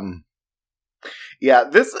 Yeah,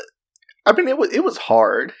 it was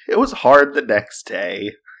hard. It was hard the next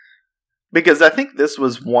day, because I think this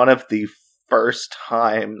was one of the first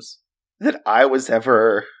times that I was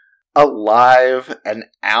ever alive and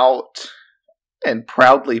out and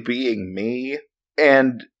proudly being me,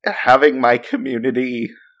 and having my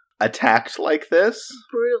community attacked like this.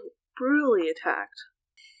 Brutally attacked.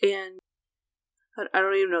 And I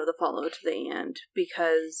don't even know the follow-up to the end,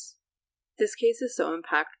 because this case is so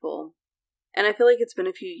impactful. And I feel like it's been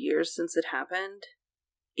a few years since it happened.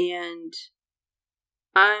 And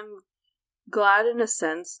I'm glad in a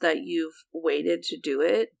sense that you've waited to do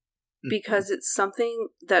it, because it's something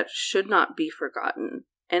that should not be forgotten.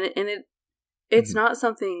 And it's not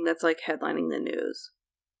something that's like headlining the news,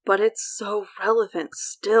 but it's so relevant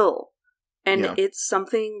still. And it's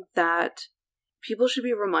something that people should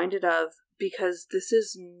be reminded of, because this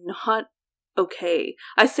is not okay.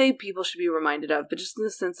 I say people should be reminded of, but just in the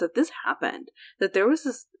sense that this happened, that there was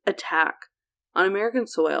this attack on American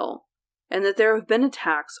soil, and that there have been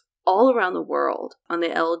attacks all around the world on the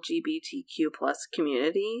LGBTQ plus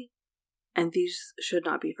community, and these should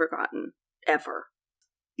not be forgotten, ever.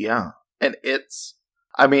 Yeah, and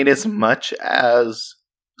as much as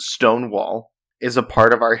Stonewall is a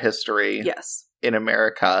part of our history, yes, in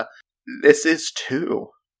America, this is too.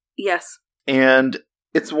 Yes. And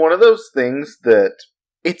it's one of those things that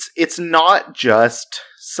it's not just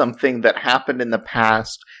something that happened in the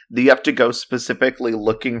past that you have to go specifically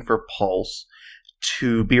looking for Pulse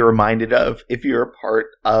to be reminded of if you're a part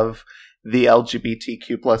of the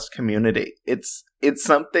LGBTQ plus community. It's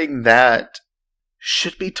something that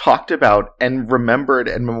should be talked about and remembered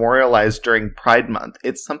and memorialized during Pride Month.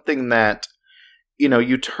 It's something that,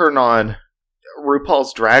 you turn on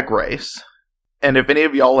RuPaul's Drag Race, and if any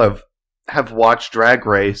of y'all have watched Drag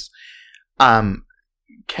Race,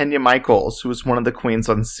 Kenya Michaels, who was one of the queens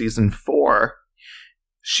on season 4,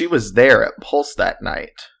 she was there at Pulse that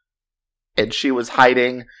night, and she was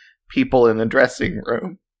hiding people in the dressing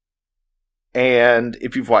room. And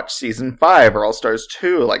if you've watched season 5 or All Stars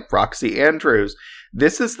 2, like Roxy Andrews,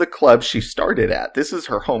 this is the club she started at. This is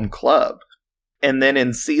her home club. And then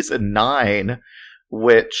in season 9,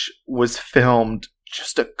 which was filmed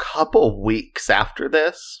just a couple weeks after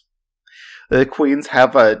this, the queens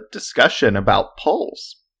have a discussion about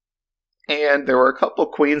Pulse. And there were a couple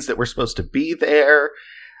queens that were supposed to be there.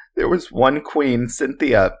 There was one queen,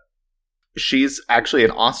 Cynthia. She's actually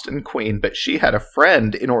an Austin queen, but she had a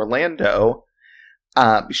friend in Orlando.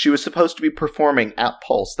 She was supposed to be performing at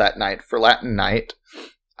Pulse that night for Latin Night.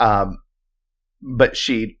 But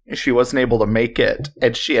she wasn't able to make it.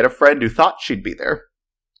 And she had a friend who thought she'd be there.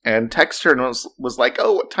 And texted her and was like,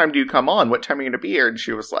 "Oh, what time do you come on? What time are you going to be here?" And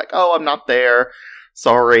she was like, "Oh, I'm not there.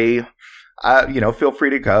 Sorry. Feel free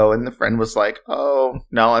to go." And the friend was like, "Oh,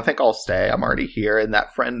 no, I think I'll stay. I'm already here." And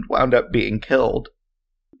that friend wound up being killed.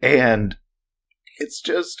 And it's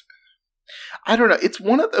just, I don't know. It's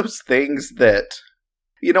one of those things that,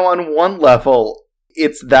 on one level,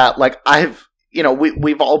 it's that, like,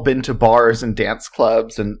 we've all been to bars and dance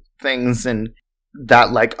clubs and things, and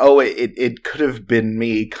that, like, oh, it could have been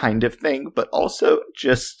me kind of thing, but also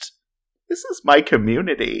just, this is my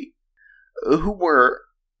community who were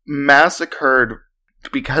massacred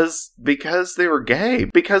because they were gay,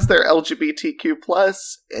 because they're LGBTQ+,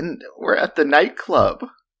 and we're at the nightclub.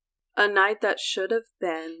 A night that should have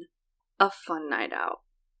been a fun night out.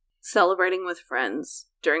 Celebrating with friends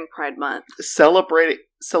during Pride Month.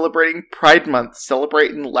 Celebrating Pride Month,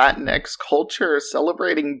 celebrating Latinx culture,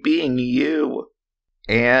 celebrating being you.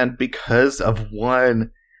 And because of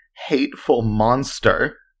one hateful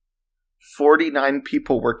monster, 49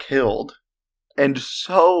 people were killed. And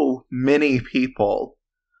so many people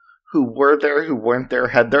who were there, who weren't there,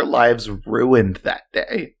 had their lives ruined that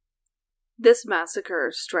day. This massacre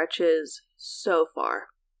stretches so far,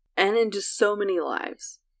 and into so many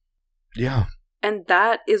lives. Yeah. And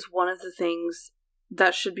that is one of the things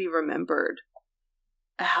that should be remembered.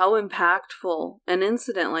 How impactful an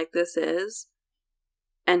incident like this is,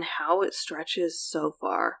 and how it stretches so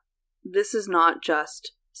far. This is not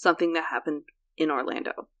just something that happened in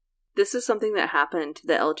Orlando. This is something that happened to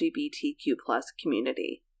the LGBTQ plus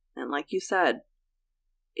community. And like you said,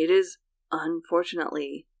 it is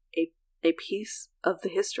unfortunately a piece of the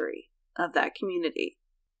history of that community.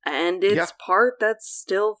 And it's part that's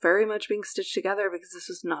still very much being stitched together because this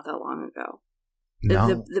is not that long ago.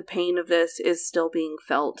 No. The pain of this is still being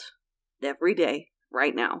felt every day,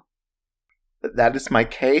 right now. That is my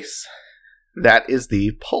case. That is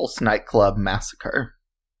the Pulse nightclub massacre.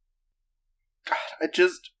 God, I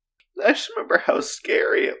just remember how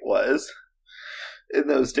scary it was in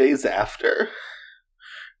those days after.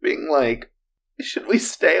 Being like, should we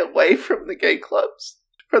stay away from the gay clubs?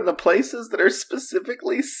 From the places that are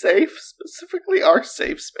specifically safe? Specifically our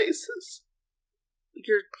safe spaces?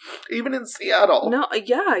 Even in Seattle. No,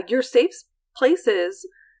 yeah, your safe places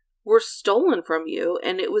were stolen from you,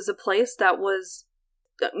 and it was a place that was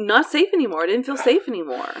not safe anymore. It didn't feel safe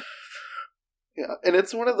anymore. Yeah, and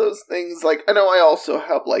it's one of those things, like, I know I also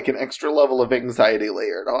have, like, an extra level of anxiety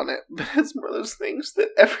layered on it, but it's one of those things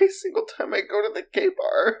that every single time I go to the gay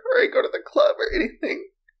bar, or I go to the club, or anything,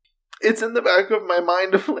 it's in the back of my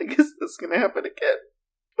mind of, like, is this gonna happen again?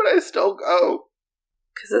 But I still go.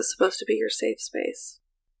 Because it's supposed to be your safe space.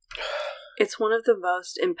 It's one of the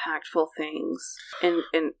most impactful things,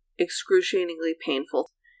 and excruciatingly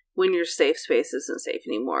painful, when your safe space isn't safe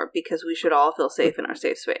anymore, because we should all feel safe in our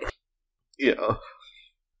safe space. Yeah.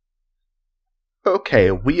 Okay,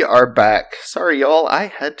 we are back. Sorry, y'all, I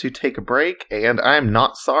had to take a break, and I'm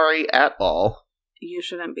not sorry at all. You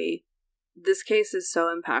shouldn't be. This case is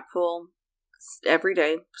so impactful every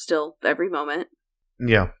day, still, every moment.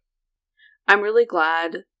 Yeah. I'm really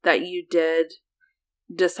glad that you did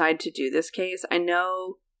decide to do this case. I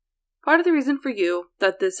know part of the reason for you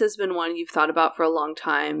that this has been one you've thought about for a long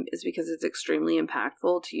time is because it's extremely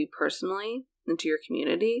impactful to you personally and to your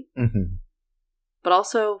community. Mm-hmm. But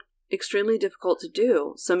also extremely difficult to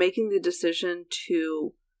do. So making the decision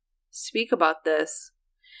to speak about this,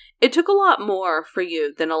 it took a lot more for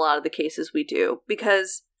you than a lot of the cases we do.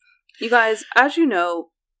 Because, you guys, as you know,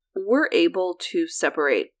 we're able to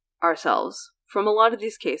separate ourselves from a lot of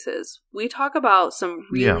these cases. We talk about some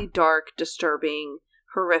really dark, disturbing,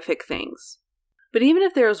 horrific things. But even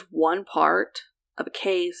if there's one part of a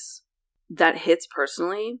case that hits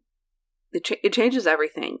personally, it changes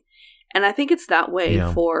everything. And I think it's that way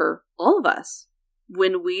for all of us.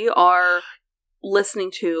 When we are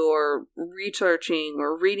listening to or researching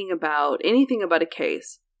or reading about anything about a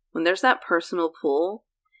case, when there's that personal pull,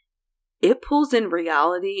 it pulls in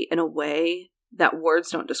reality in a way that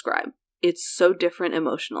words don't describe. It's so different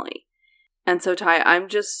emotionally. And so, Ty, I'm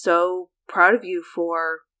just so proud of you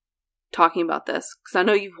for talking about this. Because I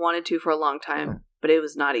know you've wanted to for a long time, but it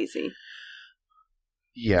was not easy.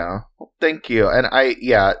 Yeah. Well, thank you. And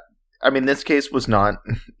I mean, this case was not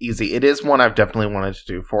easy. It is one I've definitely wanted to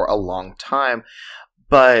do for a long time.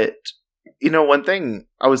 But, one thing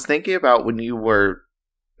I was thinking about when you were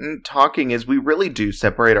talking is we really do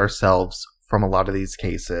separate ourselves from a lot of these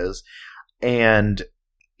cases. And,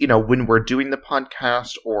 when we're doing the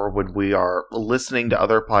podcast or when we are listening to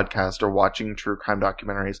other podcasts or watching true crime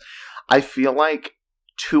documentaries, I feel like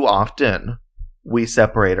too often we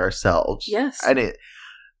separate ourselves. Yes. And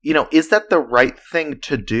is that the right thing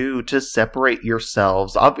to do, to separate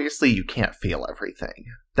yourselves? Obviously, you can't feel everything.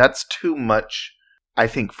 That's too much, I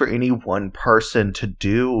think, for any one person to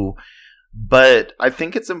do. But I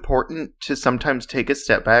think it's important to sometimes take a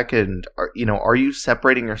step back and, are you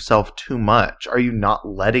separating yourself too much? Are you not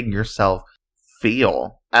letting yourself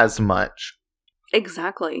feel as much?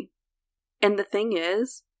 Exactly. And the thing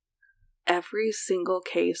is, every single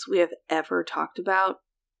case we have ever talked about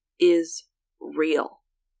is real.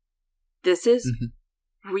 This is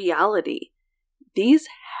reality. These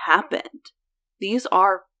happened. These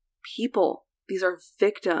are people. These are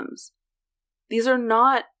victims. These are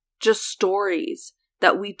not just stories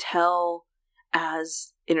that we tell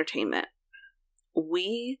as entertainment.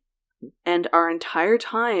 We, and our entire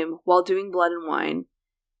time while doing Blood and Wine,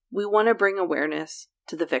 we want to bring awareness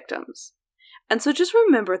to the victims. And so just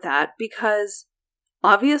remember that, because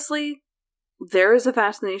obviously there is a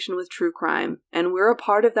fascination with true crime, and we're a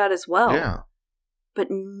part of that as well. Yeah. But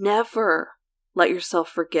never let yourself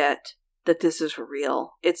forget that this is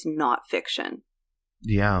real. It's not fiction.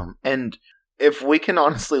 Yeah. And if we can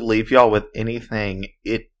honestly leave y'all with anything,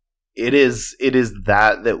 it is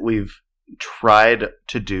that we've tried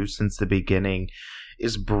to do since the beginning,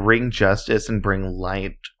 is bring justice and bring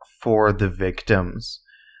light for the victims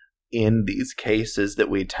in these cases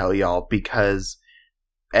that we tell y'all, because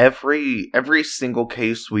every single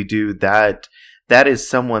case we do, that is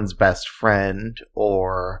someone's best friend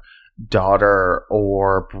or daughter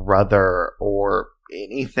or brother or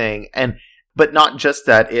anything. But not just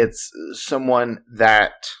that, it's someone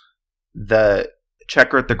that the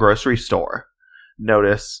checker at the grocery store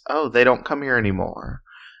notice, oh, they don't come here anymore.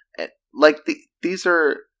 Like, these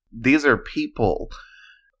are people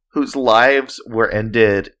whose lives were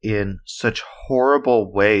ended in such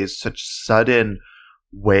horrible ways, such sudden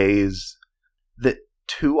ways, that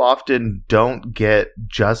too often don't get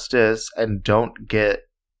justice and don't get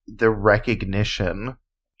the recognition.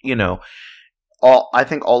 You know, I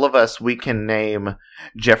think all of us, we can name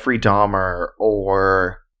Jeffrey Dahmer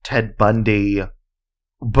or Ted Bundy,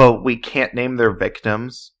 but we can't name their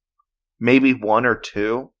victims. Maybe one or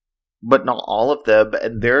two, but not all of them.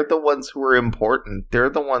 And they're the ones who are important. They're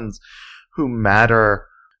the ones who matter,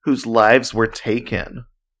 whose lives were taken,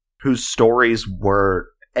 whose stories were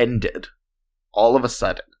ended all of a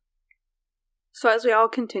sudden. So as we all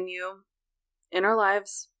continue in our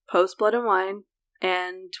lives, post Blood and Wine,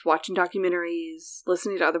 and watching documentaries,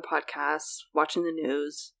 listening to other podcasts, watching the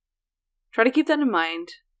news, try to keep that in mind.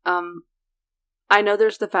 I know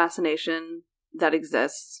there's the fascination that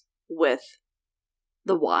exists with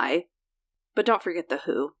the why, but don't forget the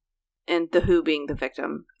who. And the who being the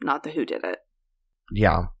victim, not the who did it.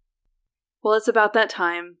 Yeah. Well, it's about that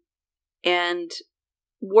time, and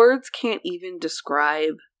words can't even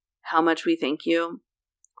describe how much we thank you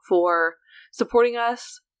for supporting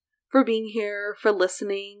us, for being here, for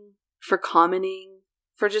listening, for commenting,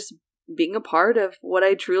 for just being a part of what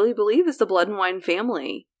I truly believe is the Blood and Wine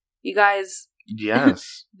family. You guys,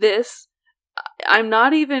 yes. I'm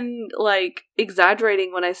not even, like,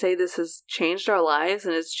 exaggerating when I say this has changed our lives,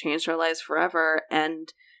 and it's changed our lives forever,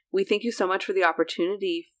 and we thank you so much for the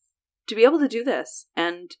opportunity to be able to do this,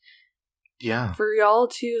 and for y'all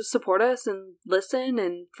to support us and listen,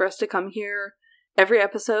 and for us to come here every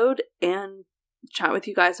episode and chat with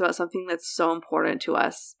you guys about something that's so important to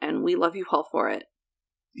us, and we love you all for it.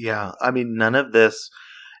 Yeah, I mean, none of this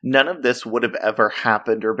would have ever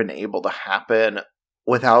happened or been able to happen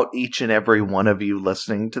without each and every one of you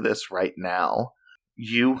listening to this right now.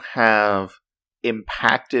 You have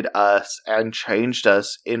impacted us and changed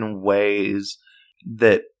us in ways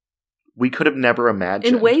that we could have never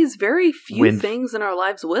imagined. In ways very few things in our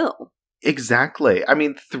lives will. Exactly. I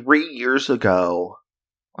mean, 3 years ago,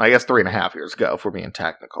 I guess 3.5 years ago, if we're being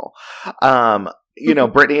technical,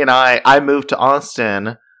 Brittany and I moved to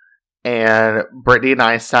Austin, and Brittany and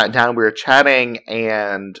I sat down, we were chatting,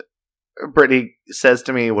 and Brittany says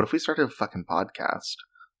to me, what if we started a fucking podcast?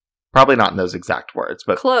 Probably not in those exact words,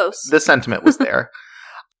 but close. The sentiment was there.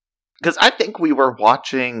 Because I think we were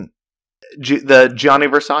watching the Gianni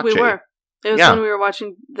Versace. We were. It was when we were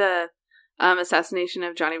watching the assassination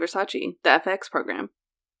of Gianni Versace, the FX program.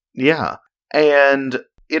 Yeah. And,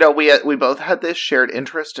 we both had this shared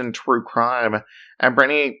interest in true crime. And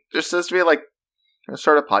Brittany just says to me, like,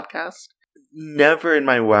 start a podcast? Never in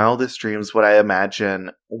my wildest dreams would I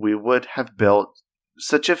imagine we would have built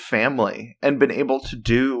such a family and been able to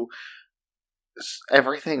do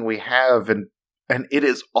everything we have, and it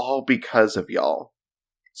is all because of y'all.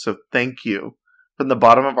 So thank you from the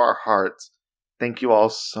bottom of our hearts. Thank you all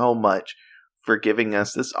so much for giving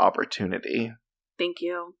us this opportunity. Thank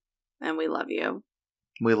you, and we love you.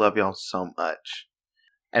 We love y'all so much.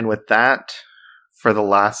 And with that, for the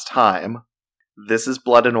last time, this is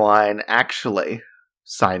Blood and Wine, actually,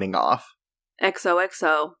 signing off.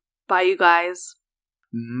 XOXO. Bye, you guys.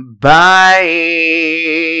 Bye!